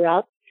tear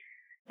up.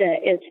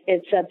 That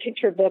it's a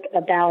picture book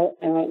about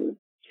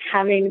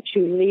having to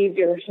leave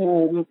your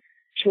home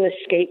to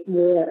escape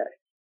war.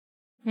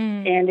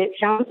 And it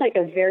sounds like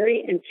a very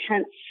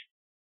intense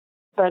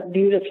but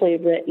beautifully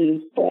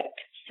written book.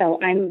 So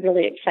I'm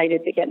really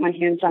excited to get my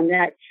hands on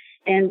that.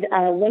 And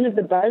one of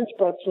the Buzz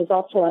books was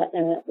also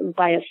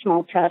by a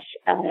small press,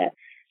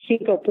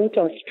 Cinco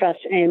Puntos Press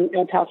in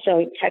El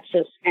Paso,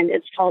 Texas, and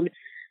it's called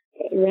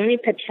Rani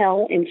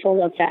Patel in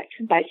Full Effect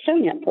by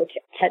Sonia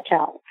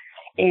Patel.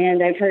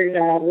 And I've heard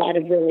a lot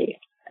of really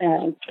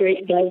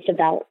great buzz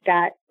about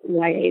that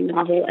YA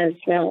novel as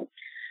well.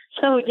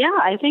 So yeah,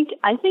 I think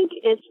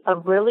it's a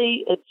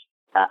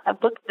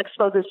book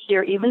expo this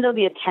year. Even though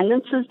the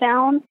attendance is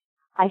down,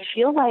 I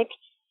feel like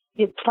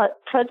the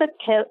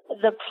productivity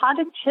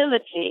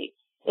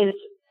is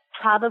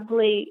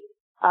probably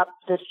up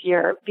this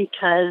year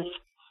because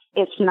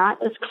it's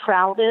not as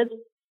crowded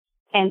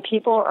and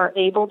people are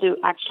able to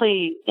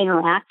actually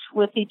interact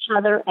with each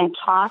other and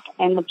talk.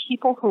 And the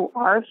people who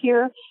are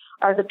here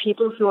are the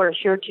people who are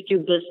here to do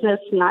business,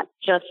 not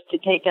just to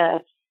take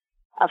a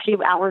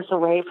few hours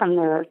away from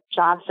their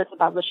jobs at the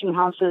publishing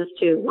houses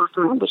to walk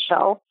around the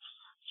show.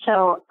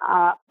 So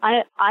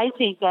I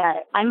think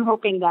that I'm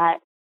hoping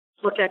that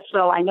Book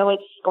Expo, I know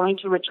it's going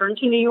to return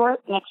to New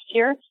York next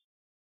year,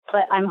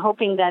 but I'm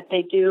hoping that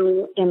they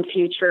do in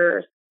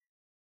future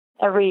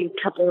every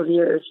couple of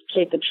years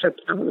take a trip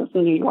out of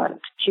New York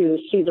to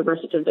see the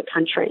rest of the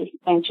country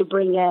and to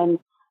bring in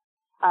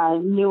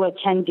new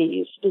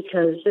attendees,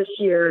 because this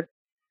year,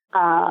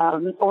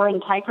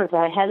 Orrin Piper,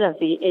 the head of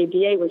the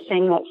ABA, was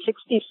saying that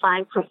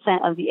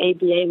 65% of the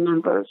ABA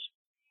members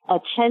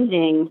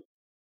attending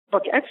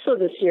Book Expo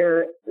this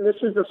year,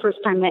 this is the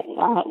first time that,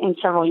 in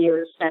several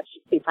years that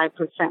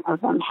 65%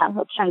 of them have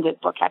attended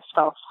Book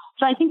Expo.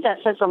 So I think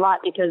that says a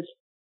lot, because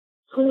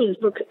who is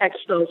Book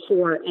Expo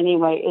for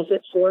anyway? Is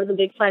it for the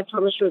big 5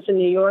 publishers in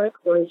New York,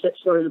 or is it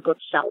for the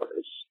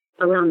booksellers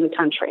around the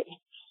country?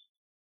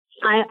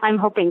 I'm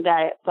hoping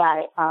that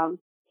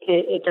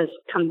it does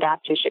come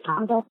back to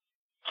Chicago.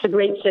 It's a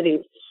great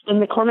city,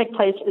 and McCormick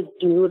Place is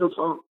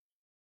beautiful.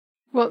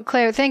 Well,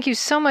 Claire, thank you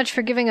so much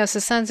for giving us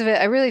a sense of it.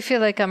 I really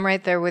feel like I'm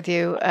right there with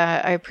you.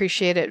 I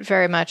appreciate it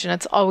very much, and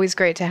it's always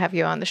great to have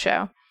you on the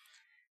show.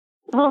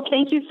 Well,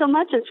 thank you so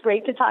much. It's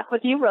great to talk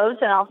with you,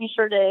 Rose, and I'll be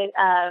sure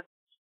to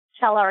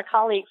tell our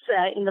colleagues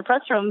in the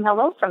press room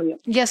hello from you.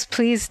 Yes,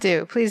 please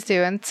do. Please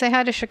do. And say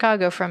hi to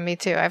Chicago from me,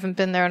 too. I haven't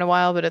been there in a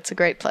while, but it's a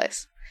great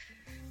place.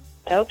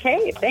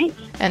 Okay, thanks.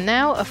 And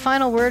now, a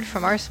final word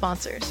from our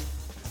sponsors.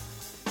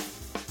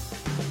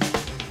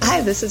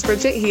 Hi, this is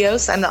Bridget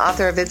Hios. I'm the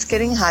author of It's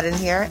Getting Hot in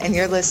Here, and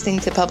you're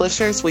listening to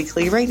Publishers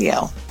Weekly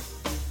Radio.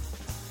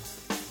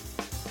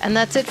 And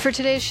that's it for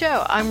today's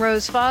show. I'm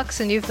Rose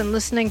Fox, and you've been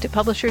listening to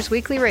Publishers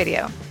Weekly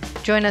Radio.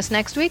 Join us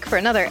next week for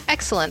another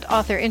excellent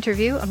author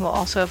interview, and we'll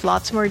also have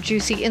lots more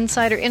juicy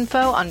insider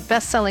info on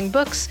best-selling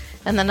books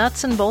and the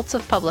nuts and bolts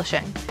of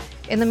publishing.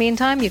 In the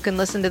meantime, you can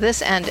listen to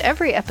this and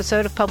every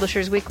episode of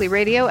Publishers Weekly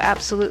Radio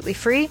absolutely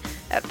free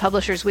at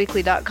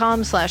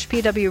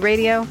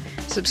publishersweekly.com/pwradio.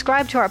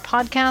 Subscribe to our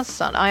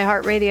podcasts on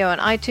iHeartRadio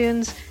and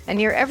iTunes, and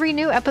hear every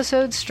new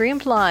episode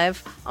streamed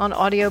live on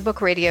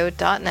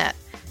audiobookradio.net.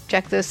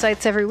 Check those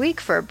sites every week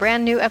for a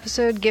brand new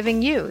episode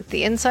giving you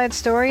the inside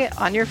story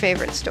on your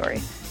favorite story.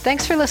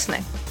 Thanks for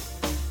listening.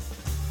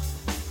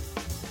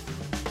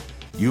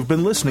 You've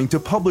been listening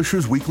to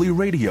Publishers Weekly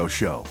Radio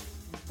Show.